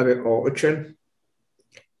autotune.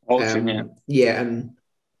 Yeah, and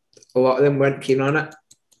a lot of them weren't keen on it.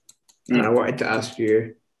 And I wanted to ask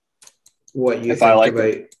you what you think about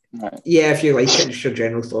it. Right. Yeah, if you like it, just your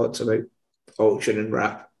general thoughts about autotune and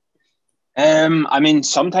rap. I mean,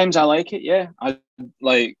 sometimes I like it, yeah.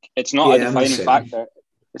 It's not a defining factor.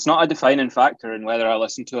 It's not a defining factor in whether I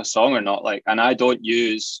listen to a song or not. Like, and I don't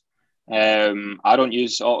use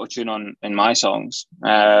autotune in my songs.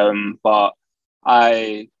 But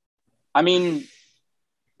I mean,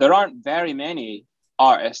 there aren't very many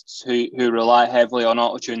artists who rely heavily on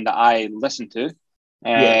autotune that I listen to.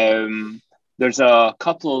 There's a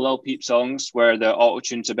couple of Lil Peep songs where the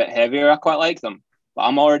autotune's a bit heavier. I quite like them, but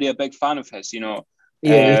I'm already a big fan of his, you know.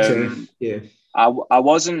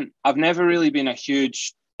 I've never really been a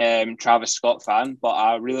huge Travis Scott fan, but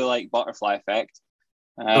I really like Butterfly Effect.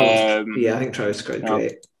 I think Travis Scott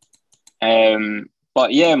great.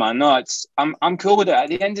 But yeah, man, no, I'm cool with it. At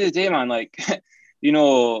the end of the day, man, like, you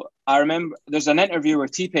know, I remember there's an interview where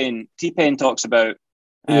T-Pain talks about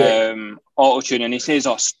autotune, and he says,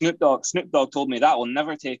 "Oh, Snoop Dogg told me that will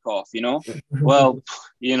never take off." You know, well,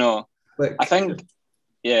 you know, I think,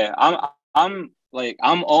 yeah, I'm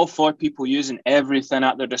all for people using everything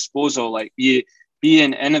at their disposal, like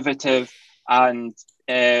being innovative and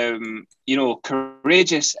you know,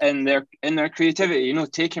 courageous in their creativity, you know,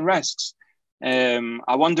 taking risks. I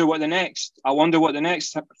wonder what the next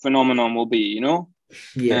phenomenon will be, you know.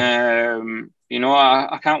 You know,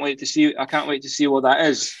 I can't wait to see what that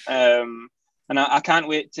is. And I can't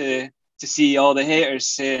wait to see all the haters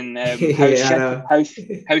saying how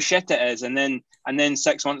shit it is, and then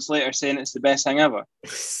 6 months later saying it's the best thing ever.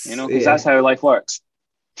 You know, because that's how life works.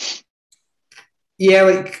 Yeah,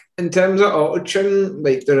 like in terms of auto-tune,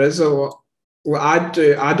 like there is a lot. What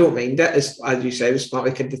I don't mind it. It's, as you said, it's not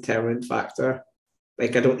like a determinant factor.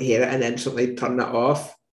 Like I don't hear it and instantly turn it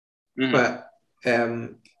off. Mm-hmm. But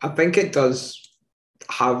I think it does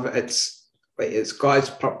have it's got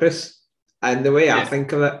its purpose. And the way I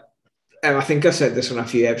think of it, I think I said this on a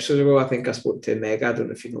few episodes ago. I think I spoke to Mega. I don't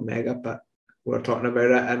know if you know Mega, but we were talking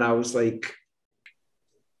about it, and I was like,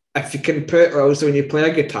 if you can put also when you play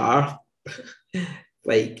a guitar,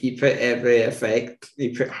 like you put every effect,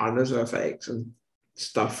 you put hundreds of effects and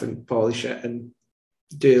stuff and polish it and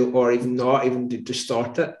do, or even not even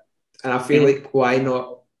distort it. And I feel like why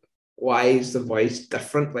not? Why is the voice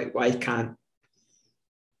different? Like why can't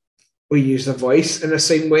we use the voice in the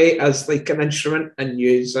same way as like an instrument and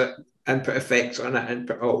use it and put effects on it and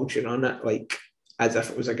put auto-tune on it, like as if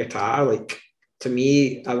it was a guitar? Like to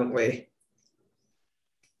me, I don't really.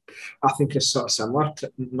 I think it's sort of similar,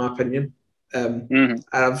 in my opinion. And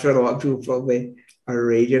I'm sure a lot of people probably are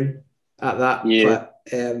raging at that, but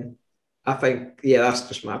I think that's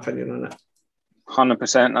just my opinion on it.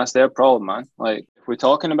 100%, that's their problem, man. Like if we're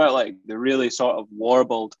talking about like the really sort of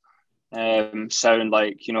warbled sound,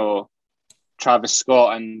 like Travis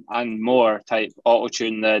Scott and more type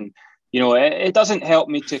auto-tune, then it doesn't help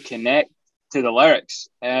me to connect to the lyrics.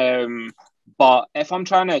 But if I'm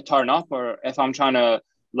trying to turn up, or if I'm trying to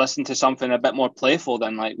listen to something a bit more playful,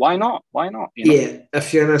 then like why not? Yeah,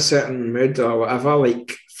 if you're in a certain mood or whatever.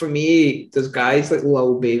 Like for me, there's guys like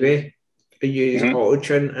Lil Baby who use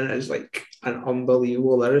auto-tune and is like an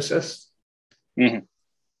unbelievable lyricist. And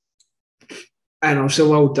also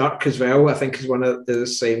Lil Durk as well, I think is one of the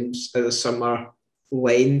same as a similar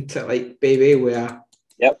lane to like Baby, where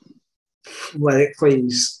lyrically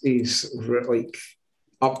he's like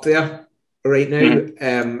up there right now.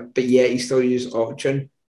 But yeah, he still uses auto-tune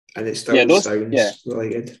and it still sounds really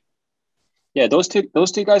good. Yeah, those two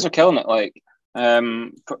guys are killing it. Like I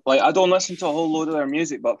don't listen to a whole load of their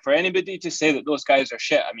music, but for anybody to say that those guys are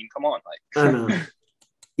shit, I mean, come on, like. I know.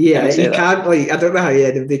 Yeah, you can't like. I don't know how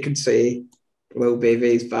anybody can say Lil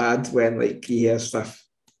Baby's bad when like you hear stuff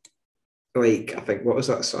like, I think, what was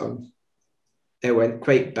that song? It went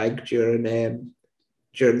quite big during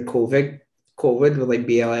COVID with like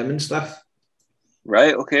BLM and stuff.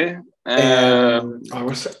 Right. Okay.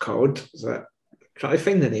 What's it called? Is it? Trying to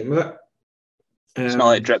find the name of it. It's not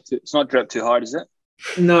like drip. It's not Drip Too Hard, is it?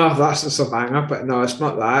 No, that's just a banger, but no, it's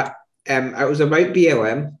not that. It was about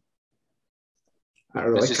BLM. I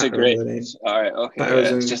really can't remember the name. All right, okay. But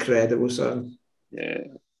it was an incredible song. Yeah.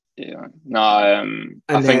 No,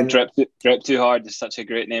 I think Drip Too Hard is such a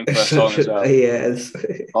great name for a song as well. Yeah, it is.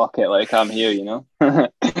 Fuck it, like I'm here, I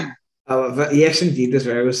love it. Yes, Indeed as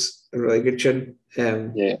well was a really good tune.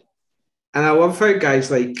 And I love how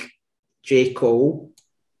guys like J. Cole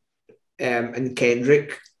and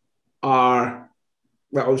Kendrick are,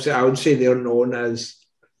 well, I would say they're known as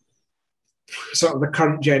sort of the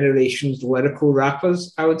current generation's lyrical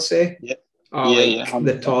rappers, I would say.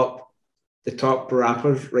 The top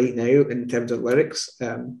rappers right now in terms of lyrics.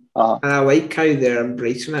 And I like how they're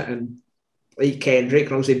embracing it, and like Kendrick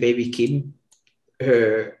and obviously Baby Keem,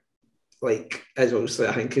 who like is obviously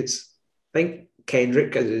I think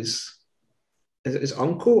Kendrick is his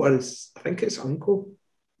uncle, or I think it's uncle.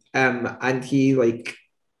 And he's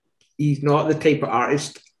not the type of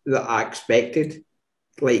artist that I expected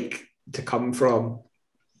like to come from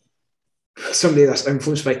somebody that's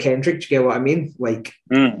influenced by Kendrick. Do you get what I mean? Like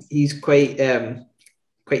he's quite different,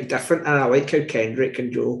 and I like how Kendrick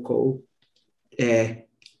and J. Cole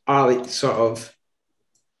are like sort of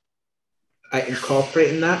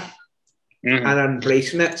incorporating that and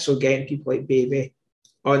embracing it. So getting people like Baby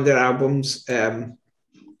on their albums and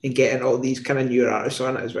getting all these kind of newer artists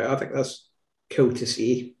on it as well. I think that's cool to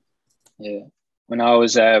see. Yeah, when I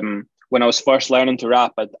was first learning to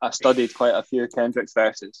rap, I studied quite a few Kendrick's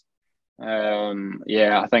verses.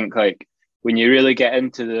 I think like when you really get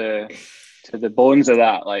into the bones of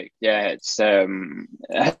that, like it's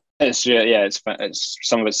really it's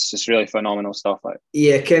some of it's just really phenomenal stuff. Like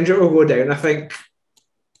Kendrick will go down, I think,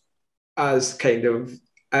 as kind of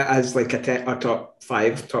as like a top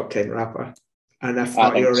 5, top 10 rapper, and if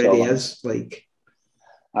not, he already is. Like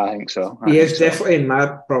I think so. He is definitely in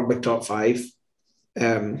my probably top 5,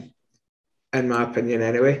 in my opinion,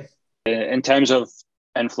 anyway. In terms of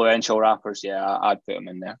influential rappers, I'd put him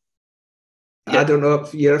in there. I don't know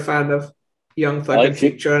if you're a fan of Young Thug and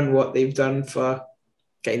Future and what they've done for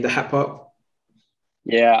kind of hip hop.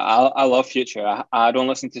 Yeah, I love Future. I don't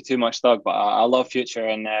listen to too much Thug, but I love Future.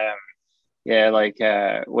 And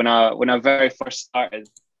when I very first started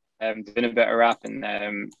doing a bit of rapping,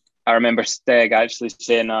 I remember Steg actually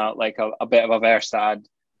saying like a bit of a verse that I'd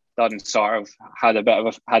done sort of had a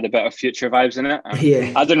bit of Future vibes in it.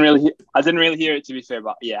 Yeah, I didn't really hear it, to be fair,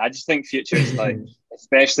 but yeah, I just think Future's like,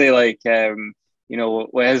 especially like you know,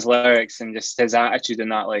 with his lyrics and just his attitude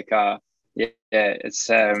and that, like yeah, it's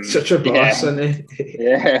such a boss, isn't he?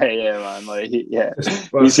 yeah, man, like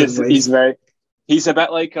he's a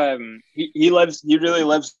bit like he really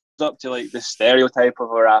lives up to like the stereotype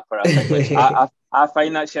of a rapper, I think, which I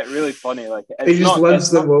find that shit really funny. Like, he just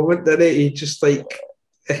lives the moment, doesn't he? He just like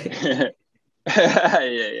yeah,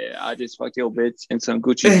 I just fucked your bitch in some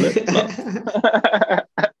Gucci flip flop.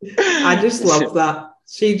 I just love that.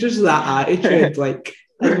 See, just that attitude, like,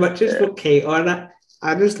 as much as we'll hate on it,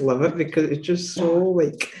 I just love it because it's just so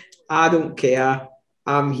like, I don't care,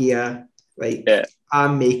 I'm here, like,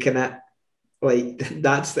 I'm making it, like,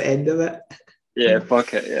 that's the end of it. Yeah,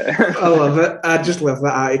 fuck it, yeah. I love it. I just love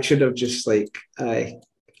that attitude of just like,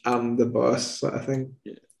 I'm the boss sort of thing.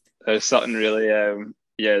 Yeah. There's something really,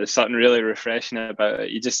 there's something really refreshing about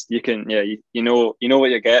it. You know what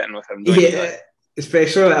you're getting with him. Yeah,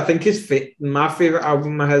 especially I think my favorite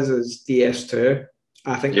album of his is DS2.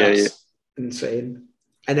 I think that's insane.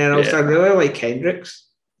 And then also I really like Hendrix.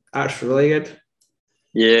 That's really good.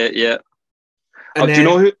 Yeah. And do you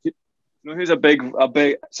know who's a big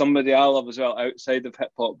somebody I love as well outside of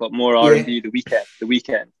hip hop, but more R&B? The Weeknd.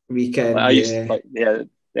 Weeknd. Like, I used to, like, the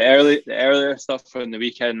earlier stuff from The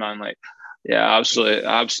Weeknd, man. Like, yeah,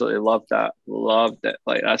 absolutely loved that. Loved it.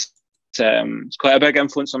 Like, that's it's quite a big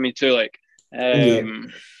influence on me too. Like,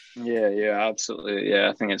 absolutely. Yeah,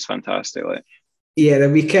 I think it's fantastic. Like, yeah, The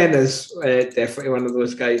Weeknd is definitely one of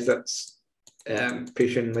those guys that's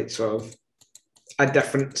pushing like sort of a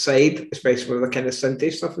different side, especially with the kind of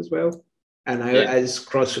synthy stuff as well. And now it is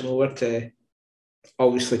crossing over to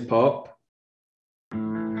obviously pop. I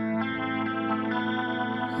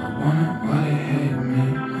wanna why they hate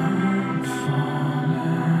me, I'm falling.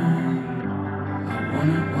 I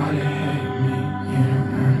wanna why they hate me, you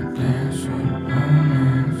don't wanna dance with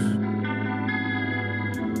romance.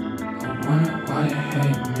 I wanna why they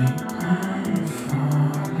hate me, I'm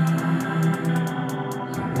falling.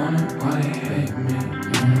 I wanna why they hate me,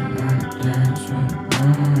 you don't wanna dance with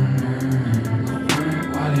romance. I wonder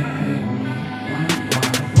why they hate me,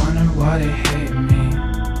 wonder why they hate me.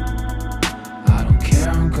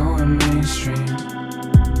 I'm going mainstream.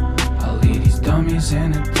 I'll leave these dummies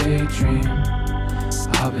in a daydream.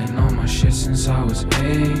 I've been on my shit since I was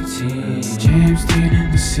 18. James Dean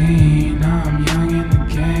in the scene. Now I'm young in the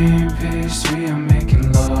game. Page 3, I'm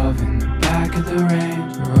making love in the back of the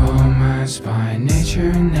rain. Romance by nature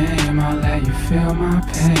and name. I'll let you feel my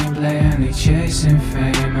pain. Blatantly chasing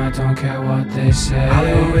fame. I don't care what they say. I'll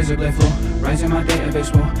live a razor blade flow. Rise in my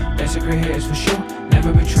database, whoa. That's a great hit, for sure.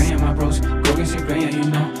 Never betraying my bros. Go against the grain, yeah, you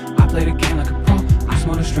know. I play the game like a pro. I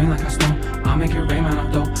smell the strain like I snow. I'll make it rain, man, I'm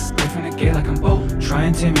dope. Break from the gate like I'm Bo. Try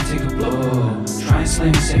and tame me, take a blow. Try and slay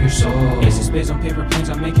me, save your soul. Ace of spades on paper planes.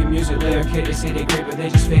 I'm making music. Layer kid, they say they great, but they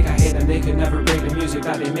just fake. I hate them. They could never break the music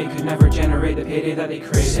that they make. Could never generate the payday that they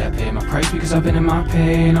crave. Say I pay my price because I've been in my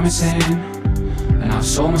pain. I'm insane. And I've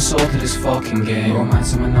sold my soul to this fucking game.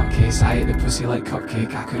 Romance in my nutcase, I ate the pussy like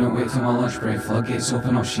cupcake. I couldn't wait till my lunch break. Floodgates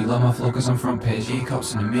open up, she love my flow cause I'm front page.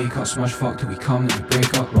 E-cups and the makeup, smush fuck till we come, then we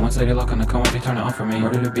break up. Romance lady luck on the come, they turn it on for me.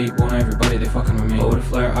 Murder the beat, won't everybody, they fucking with me. Over the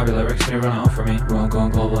flare, I be lyrics, they run it off for me. We're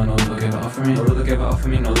going global, I know they'll give it up for me. Know they'll give it up for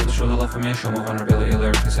me, know they'll show the love for me. Show my vulnerability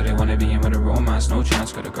lyrics, cause they wanna be in with a romance, no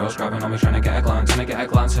chance. Got the girls grabbing on me, trying to get a glance. And I get a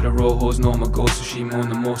glance at the row hoes, know I'm a ghost, so she moan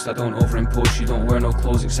the most. I don't overimpose, she don't wear no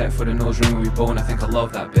clothes except for the nose ring when we bone. I think I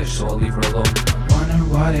love that bitch, so I'll leave her alone. I wonder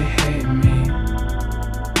why they hate me.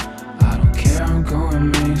 I don't care, I'm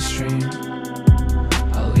going mainstream.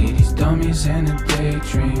 I'll leave these dummies in a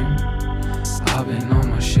daydream. I've been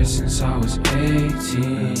on my shit since I was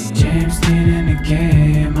 18. James Dean in the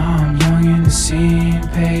game, I'm young in the scene.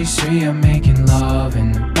 Page 3, I'm making love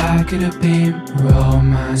in the back of the beam.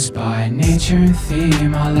 Romance by nature and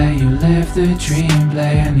theme. I'll let you live the dream.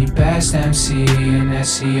 Play any best MC in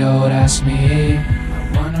SEO, that's me.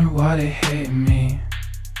 Wonder why they hate me.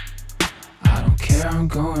 I don't care, I'm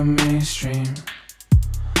going mainstream.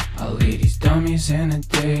 I'll leave these dummies in a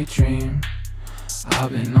daydream.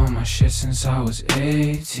 I've been on my shit since I was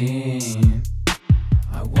 18.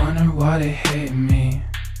 I wonder why they hate me.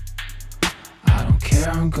 I don't care,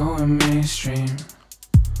 I'm going mainstream.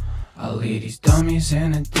 I'll leave these dummies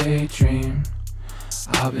in a daydream.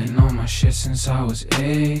 I've been on my shit since I was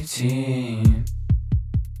 18.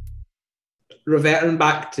 Reverting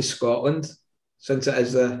back to Scotland, since it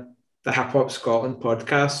is the Hip Hop Scotland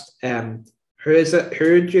podcast,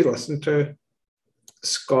 who do you listen to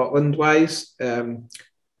Scotland wise?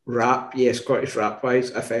 rap, Scottish rap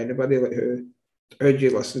wise, if anybody, like who do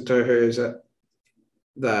you listen to? Who is it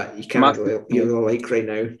that you kind of you really like right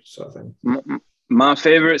now, sort of thing? My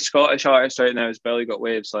favourite Scottish artist right now is Billy Got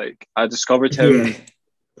Waves. Like I discovered him.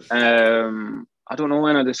 I don't know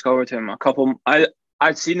when I discovered him.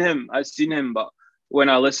 I'd seen him, but when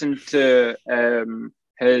I listened to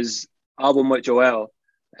his album with Joel,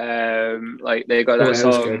 like they got that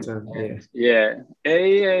song. Good,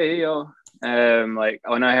 like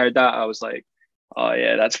when I heard that, I was like, oh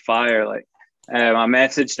yeah, that's fire. Like I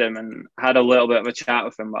messaged him and had a little bit of a chat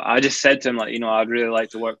with him, but I just said to him, like, I'd really like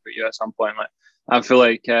to work with you at some point. Like I feel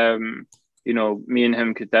like me and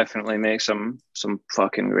him could definitely make some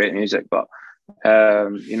fucking great music, but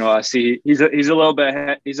I see he's a bit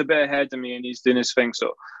ahead of me and he's doing his thing.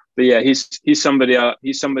 So, but yeah, he's somebody I've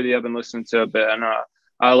been listening to a bit, and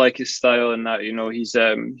I like his style and that. He's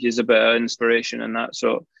a bit of inspiration in that.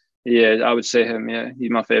 So yeah, I would say him. Yeah, he's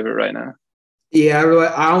my favorite right now. Yeah,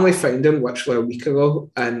 I only found him literally a week ago,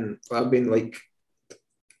 and I've been like,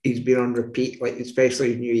 he's been on repeat, like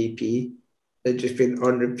especially his new EP. It's just been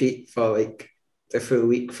on repeat for like the full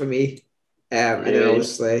week for me. And then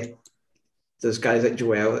obviously there's guys like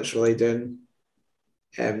Joel that's really doing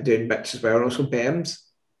bits as well, and also Bems,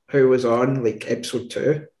 who was on like episode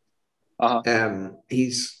 2.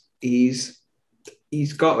 He's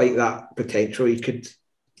got like that potential. He could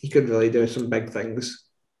really do some big things.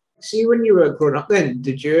 See, when you were growing up then,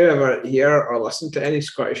 did you ever hear or listen to any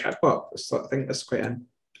Scottish hip hop? I think that's quite an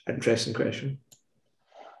interesting question.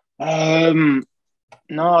 No,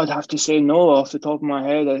 I'd have to say no off the top of my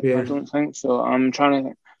head. I don't think so. I'm trying to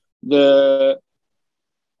think.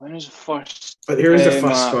 When was the first? But who was the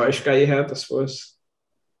first Scottish guy you heard, I suppose?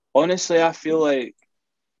 Honestly, I feel like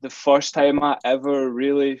the first time I ever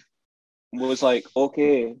really was like,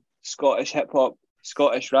 okay, Scottish hip hop,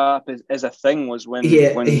 Scottish rap is a thing was when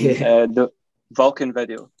the Vulcan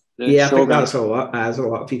video. I think that's a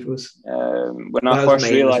lot of people's. When I first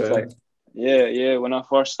realised, like, when I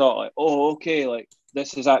first thought, like, oh, okay, like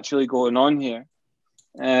this is actually going on here,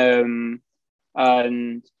 and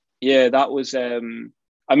yeah, that was. I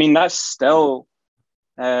mean, that's still,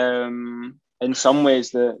 in some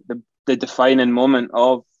ways, the defining moment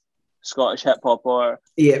of Scottish hip hop, or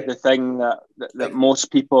the thing that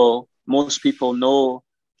most people know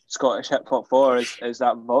Scottish hip hop for is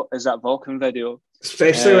that Vulcan video.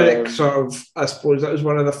 Especially when it sort of, I suppose that was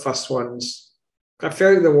one of the first ones. I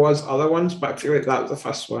feel like there was other ones, but I feel like that was the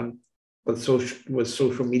first one with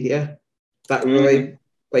social media that really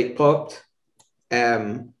like popped.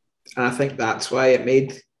 And I think that's why it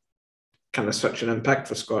made kind of such an impact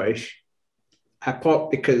for Scottish hip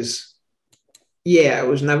hop, because it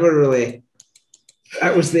was never really,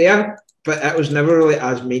 it was there, but it was never really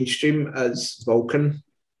as mainstream as Vulcan,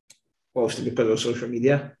 obviously because of social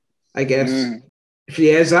media, I guess.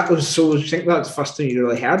 Yeah, that was so. I think that's the first time you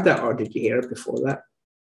really heard that, or did you hear it before that?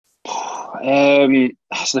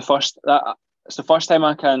 It's the first time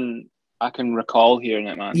I can recall hearing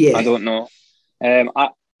it, man. I don't know.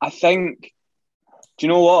 I think. Do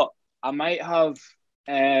you know what? I might have.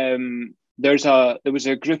 There was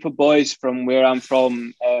a group of boys from where I'm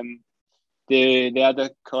from. They had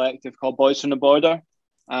a collective called Boys from the Border,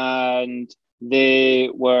 and they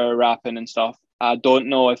were rapping and stuff. I don't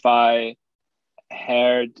know if I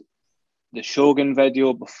heard the Shogun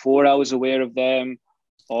video before I was aware of them,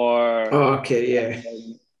 or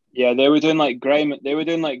they were doing like grime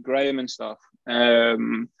and stuff.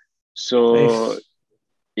 So nice.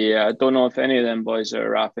 I don't know if any of them boys are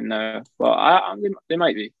rapping now, but they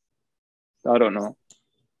might be. I don't know.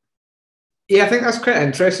 I think that's quite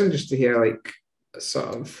interesting just to hear, like,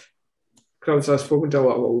 sort of, because I've spoken to a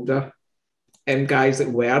lot of older guys like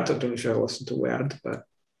Word. I don't know if you listen to Word, but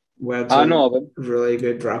Word's a really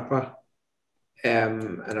good rapper.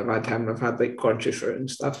 And I've had him, I've had like Conscious Fruit and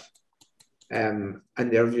stuff. And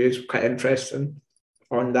their views quite interesting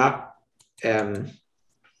on that. About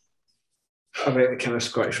the kind of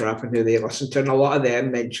Scottish rap and who they listen to. And a lot of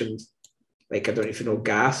them mentioned, like, I don't know if you know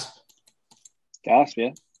Gasp. Gasp, yeah.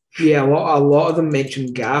 Yeah, a lot of them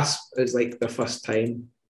mentioned Gasp as like the first time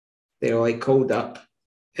they were like called up,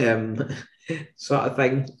 sort of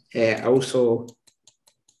thing. Also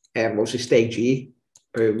Steg G,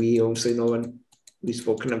 who we obviously know and we've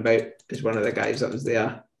spoken about, is one of the guys that was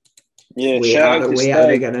there. Yeah, shout out to Steg. At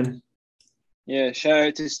the beginning. Yeah, shout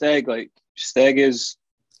out to Steg. Like Steg is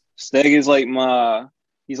like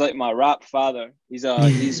he's like my rap father. He's a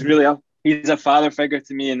father figure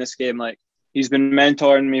to me in this game. Like, he's been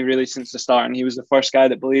mentoring me really since the start, and he was the first guy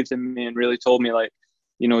that believed in me and really told me, like,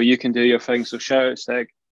 you can do your thing. So shout out, Steg.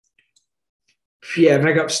 Yeah,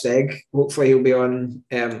 big up Steg. Hopefully he'll be on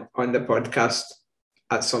the podcast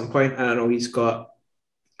at some point. And I know he's got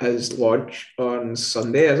his launch on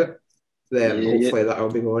Sunday, is it? Then hopefully that'll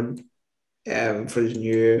be going for his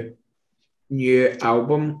new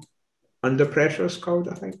album. Under Pressure is called,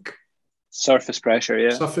 I think. Surface Pressure,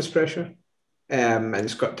 yeah. Surface Pressure. And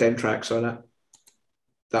it's got 10 tracks on it.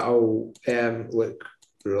 That'll look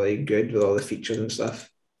really good with all the features and stuff.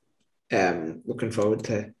 Looking forward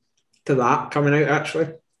to that coming out,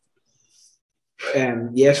 actually.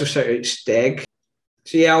 So shout out Steg.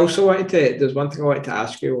 So yeah, I also there's one thing I wanted to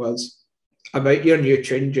ask you was about your new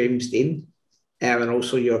tune, James Dean, and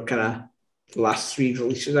also your kind of last 3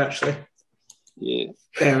 releases, actually. Yeah.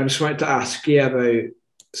 I just wanted to ask you about,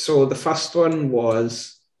 so the first one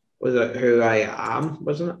was it Who I Am,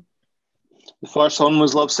 wasn't it? The first one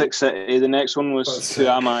was Lovesick City. The next one was Who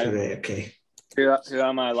Am I? Right, okay. Who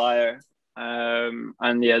Am I, Liar?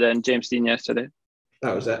 And yeah, then James Dean Yesterday.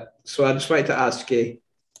 That was it. So I just wanted to ask you,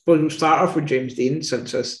 well, we'll start off with James Dean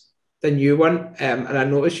since it's the new one. And I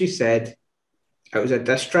noticed you said it was a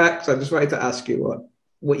diss track, so I just wanted to ask you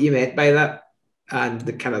what you meant by that and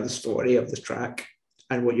the kind of the story of the track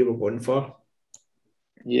and what you were going for.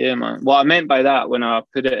 Yeah, man. What I meant by that when I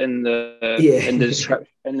put it in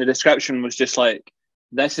the description was just like,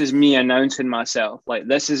 this is me announcing myself. Like,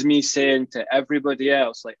 this is me saying to everybody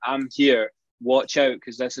else, like, I'm here. Watch out,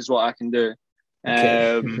 because this is what I can do.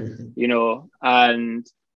 Okay. You know, and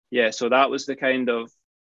yeah, so that was the kind of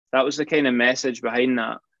message behind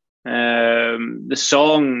that. The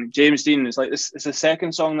song James Dean is like this. It's the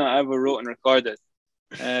second song that I ever wrote and recorded.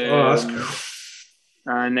 That's cool.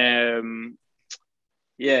 And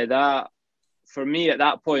yeah, that for me at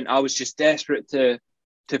that point, I was just desperate to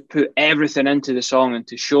put everything into the song and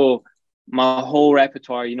to show my whole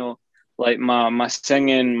repertoire. You know, like my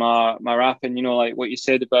singing, my rapping. You know, like what you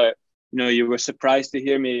said about, you know, you were surprised to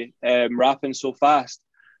hear me rapping so fast.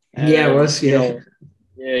 Yeah, I was. Yeah.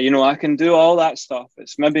 You know, I can do all that stuff.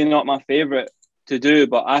 It's maybe not my favorite to do,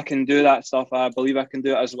 but I can do that stuff. I believe I can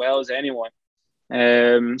do it as well as anyone.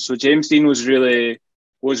 So James Dean was really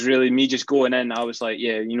me just going in. I was like,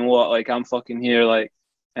 yeah, you know what? Like, I'm fucking here. Like,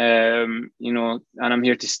 you know, and I'm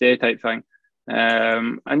here to stay type thing.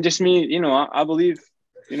 And just me, you know, I believe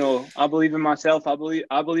in myself. I believe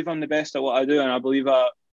I'm the best at what I do, and I believe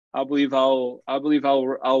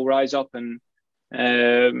I'll rise up and,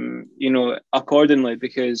 you know, accordingly,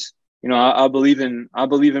 because, you know, I believe in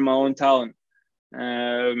my own talent.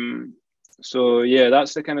 So yeah,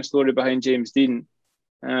 that's the kind of story behind James Dean.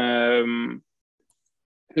 Who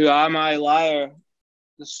Am I, Liar?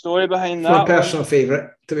 The story behind that. My personal favourite,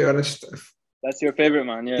 to be honest. That's your favourite,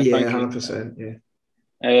 man. Yeah, yeah, 100%. Yeah.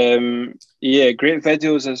 Yeah, great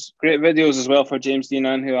videos as well for James Dean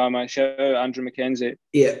and Who Am I. Shout out Andrew Mackenzie.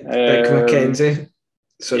 Yeah, Rick Mackenzie.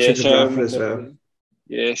 Such a good rapper as well.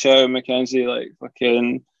 Yeah, shout out Mackenzie, like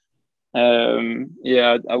fucking.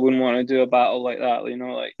 Yeah, I wouldn't want to do a battle like that. You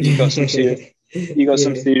know, like you got some serious,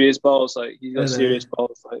 some serious balls. Like you got serious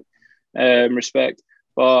balls. Like, respect.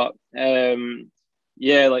 But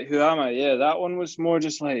yeah, like Who Am I? Yeah, that one was more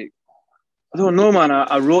just like, I don't know, man.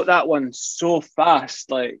 I wrote that one so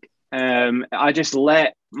fast. Like, I just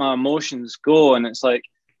let my emotions go, and it's like,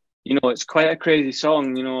 you know, it's quite a crazy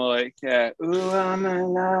song. You know, like Who Am I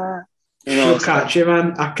now? You know, so catchy,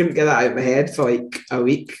 man. I couldn't get that out of my head for like a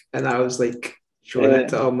week, and I was like showing it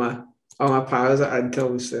to all my pals that are into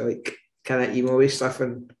obviously like kind of emo stuff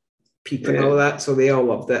and people and all that. So they all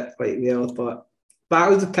loved it. Like they all thought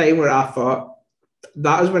that was the time where I thought,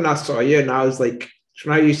 that was when I saw you, and I was like,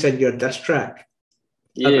 so now you said your diss track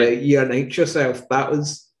about you announce yourself. That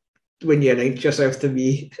was when you announced yourself to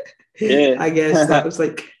me. Yeah. I guess that was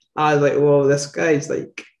like, I was like, whoa, this guy's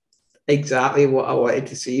like exactly what I wanted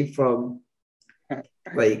to see from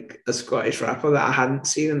like a Scottish rapper that I hadn't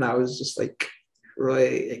seen, and I was just like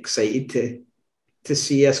really excited to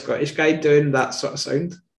see a Scottish guy doing that sort of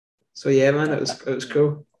sound. So yeah, man, it was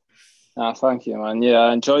cool. Thank you, man. Yeah,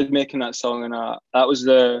 I enjoyed making that song, and that was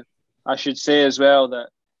I should say as well that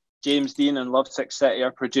James Dean and Lovesick City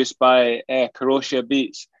are produced by Karoshia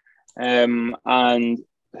Beats, and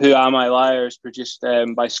Who Am I, Liar is produced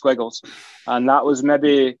by Squiggles, and that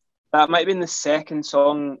might have been the second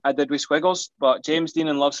song I did with Squiggles, but James Dean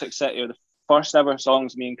and Lovesick City are the first ever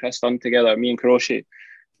songs me and Chris done together, me and Karoshi.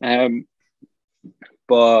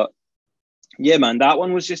 But yeah, man, that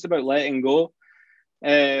one was just about letting go,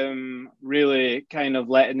 really kind of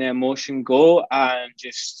letting the emotion go, and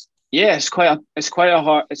just, yeah, it's quite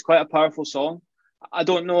a powerful song. I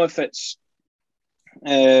don't know if it's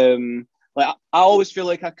like, I always feel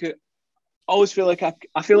like I could always feel like I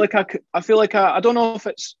don't know if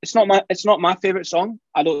it's not my favorite song.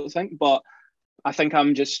 I don't think, but I think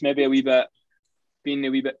I'm just maybe being a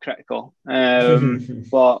wee bit critical.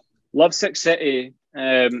 But Lovesick City,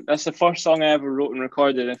 that's the first song I ever wrote and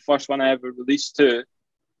recorded, and the first one I ever released too.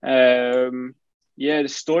 The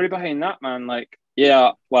story behind that, man, like,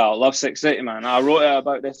 Lovesick City, man. I wrote it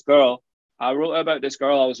about this girl. I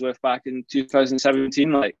was with back in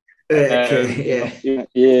 2017, like. You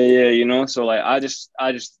know, so like I just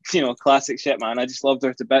classic shit, man. I just loved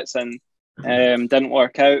her to bits, and didn't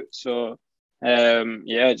work out, so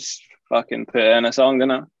just fucking put it in a song,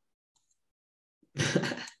 didn't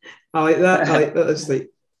I like that. It's like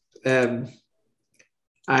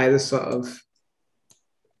I was sort of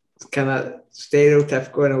kind of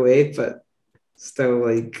stereotypical in a way, but still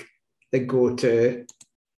like the go-to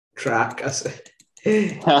track. I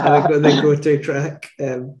got the go-to track.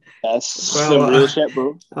 That's some real shit,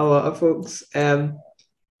 bro. A lot of folks.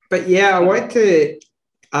 But yeah, I wanted to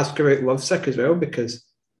ask about Lovesick as well, because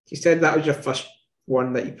you said that was your first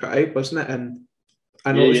one that you put out, wasn't it? And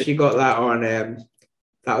I noticed you got that on.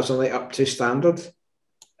 That was only up to standard.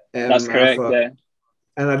 That's correct.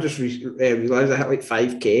 And I just realised I hit like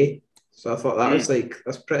 5K, so I thought that was like,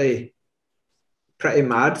 that's pretty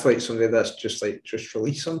mad for like somebody that's just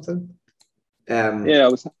released something. I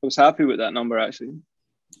was happy with that number, actually.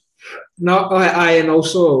 And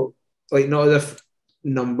also like not as if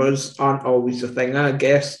numbers aren't always the thing. I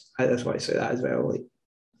guess I just want to say that as well. Like,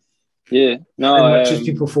 as much as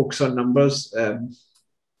people focus on numbers,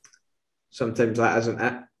 sometimes that isn't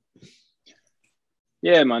it.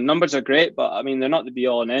 Yeah, man, numbers are great, but I mean they're not the be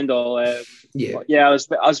all and end all. I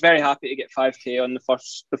was very happy to get 5K on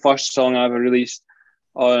the first song I ever released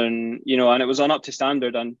on, and it was on Up to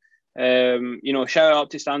Standard, and shout out Up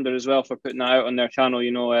to Standard as well for putting that out on their channel.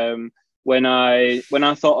 When I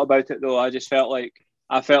thought about it though, I felt like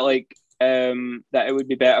that it would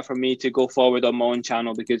be better for me to go forward on my own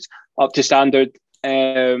channel, because Up to Standard,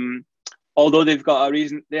 although they have got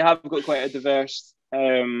quite a diverse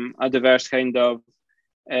kind of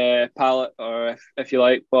palette, or if you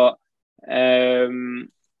like, but I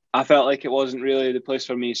felt like it wasn't really the place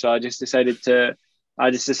for me, so I just decided to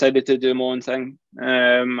do my own thing,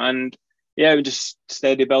 and we just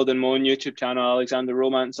steady building my own YouTube channel, Alexander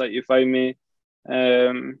Romance. Like, you find me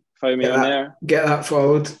on there. Get that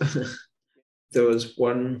followed. There was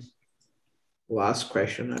one last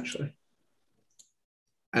question actually,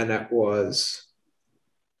 and it was,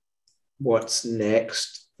 what's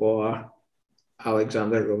next for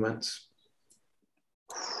Alexander Romance?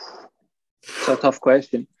 It's a tough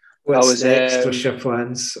question. What's next? What's your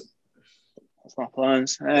plans? That's my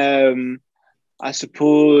plans. I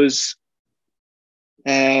suppose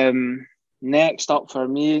next up for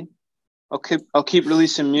me, I'll keep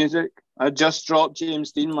releasing music. I just dropped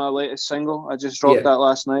James Dean, my latest single. I just dropped that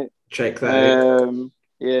last night. Check that out.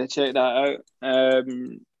 Check that out.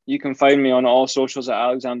 You can find me on all socials at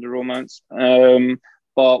Alexander Romance.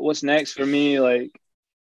 But what's next for me? Like,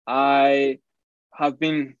 I have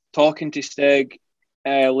been talking to Steg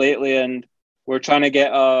lately, and we're trying to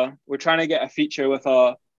get a feature with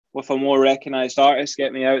a more recognised artist,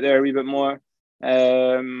 get me out there a wee bit more.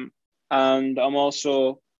 And I'm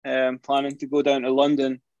also planning to go down to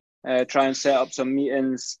London, try and set up some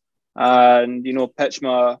meetings, and pitch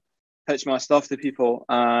my stuff to people,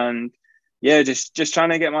 and just trying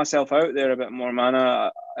to get myself out there a bit more, man.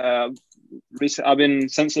 I've been,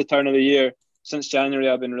 since the turn of the year, since January,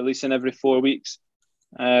 I've been releasing every 4 weeks.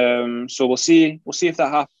 So we'll see if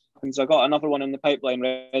that happens. I got another one in the pipeline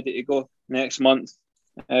ready to go next month.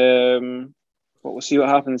 But we'll see what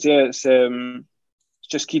happens. It's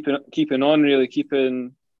just keeping on, really,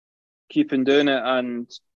 keeping doing it, and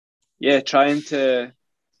trying to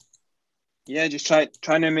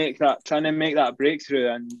make that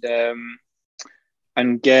breakthrough,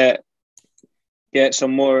 and get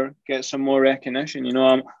some more recognition.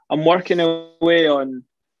 I'm working away on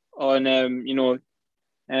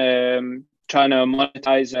trying to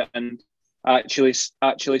monetize it and actually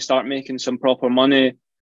start making some proper money.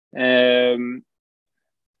 Man.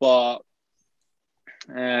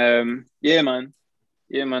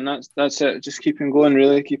 That's it. Just keeping going,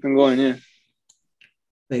 really, keeping going. Yeah.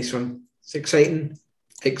 Nice one. It's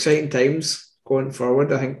exciting times going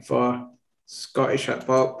forward, I think, for Scottish hip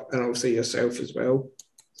hop, and obviously yourself as well.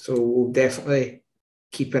 So we'll definitely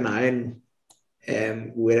keep an eye on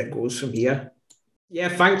where it goes from here. Yeah,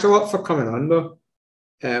 thanks a lot for coming on, though.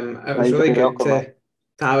 It was really good to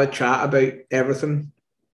have a chat about everything,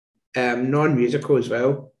 non-musical as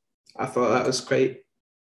well. I thought that was quite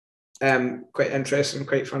interesting,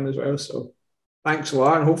 quite fun as well. So thanks a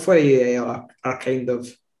lot, and hopefully our kind of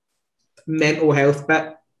mental health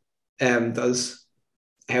bit does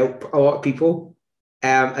help a lot of people.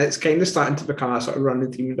 It's kind of starting to become a sort of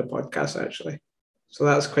running theme of the podcast, actually. So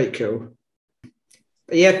that's quite cool.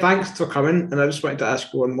 But yeah, thanks for coming. And I just wanted to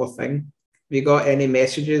ask you one more thing. Have you got any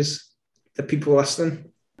messages to people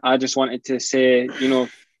listening? I just wanted to say,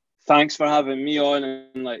 thanks for having me on,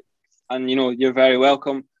 and you're very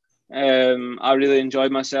welcome. I really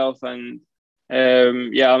enjoyed myself, and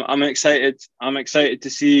I'm excited. I'm excited to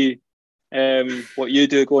see what you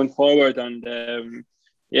do going forward, and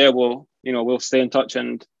we'll stay in touch,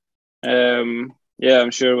 and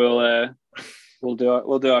I'm sure we'll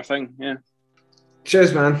do our thing. Yeah.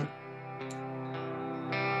 Cheers, man.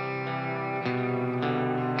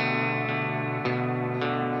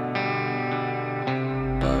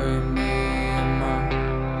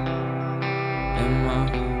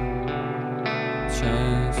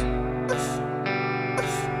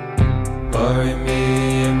 Bury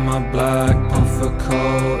me in my black puffer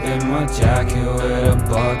coat, in my jacket with a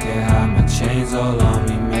bucket hat, my chains all on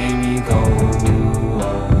me, made me go.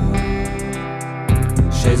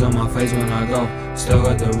 Shades on my face when I go, still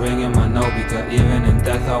got the ring in my note, because even in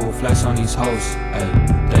death I will flex on these hoes. Ay,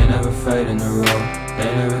 they never fade in the road,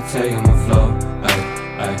 they never taking my flow. Ay,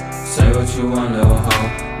 ay, say what you want, little hoe.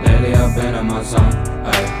 Lately I've been in my zone.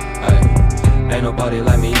 Ay, ay, ain't nobody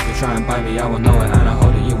like me. If you try and bite me, I will know it, and I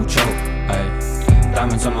hold it, you will choke. Ay,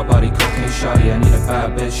 diamonds on my body, cocaine shawty. I need a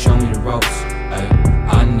bad bitch, show me the ropes. Ay,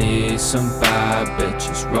 I need some bad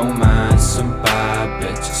bitches, romance, some bad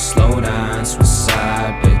bitches, slow dance with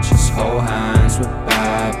side bitches, hold hands with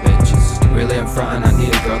bad bitches. Really in front, and I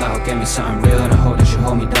need a girl that'll give me something real, and I hope that she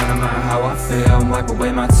hold me down no matter how I feel, and wipe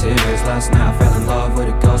away my tears. Last night I fell in love with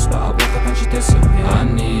a ghost, but I woke up and she disappeared. I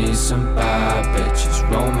need some bad bitches,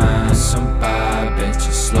 romance, some bad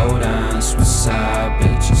bitches, slow dance with side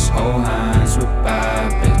bitches, hold hands with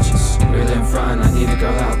bad bitches. Really in front, and I need a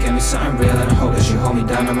girl that'll give me something real, and I hope that she hold me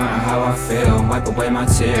down no matter how I feel, and wipe away my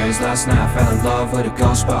tears. Last night I fell in love with a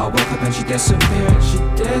ghost, but I woke up and she disappeared. She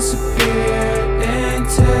disappeared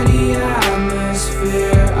into the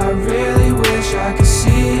atmosphere. I really wish I could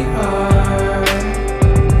see her.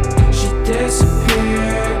 She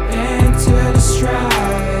disappeared into the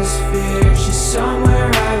stratosphere. She's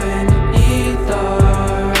somewhere out in the ether.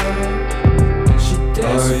 She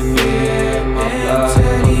disappeared into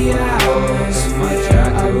the atmosphere.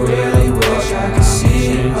 I really wish I could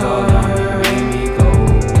see her.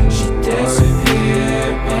 She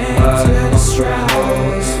disappeared into the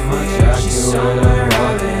stratosphere. She's somewhere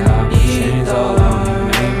out in the ether.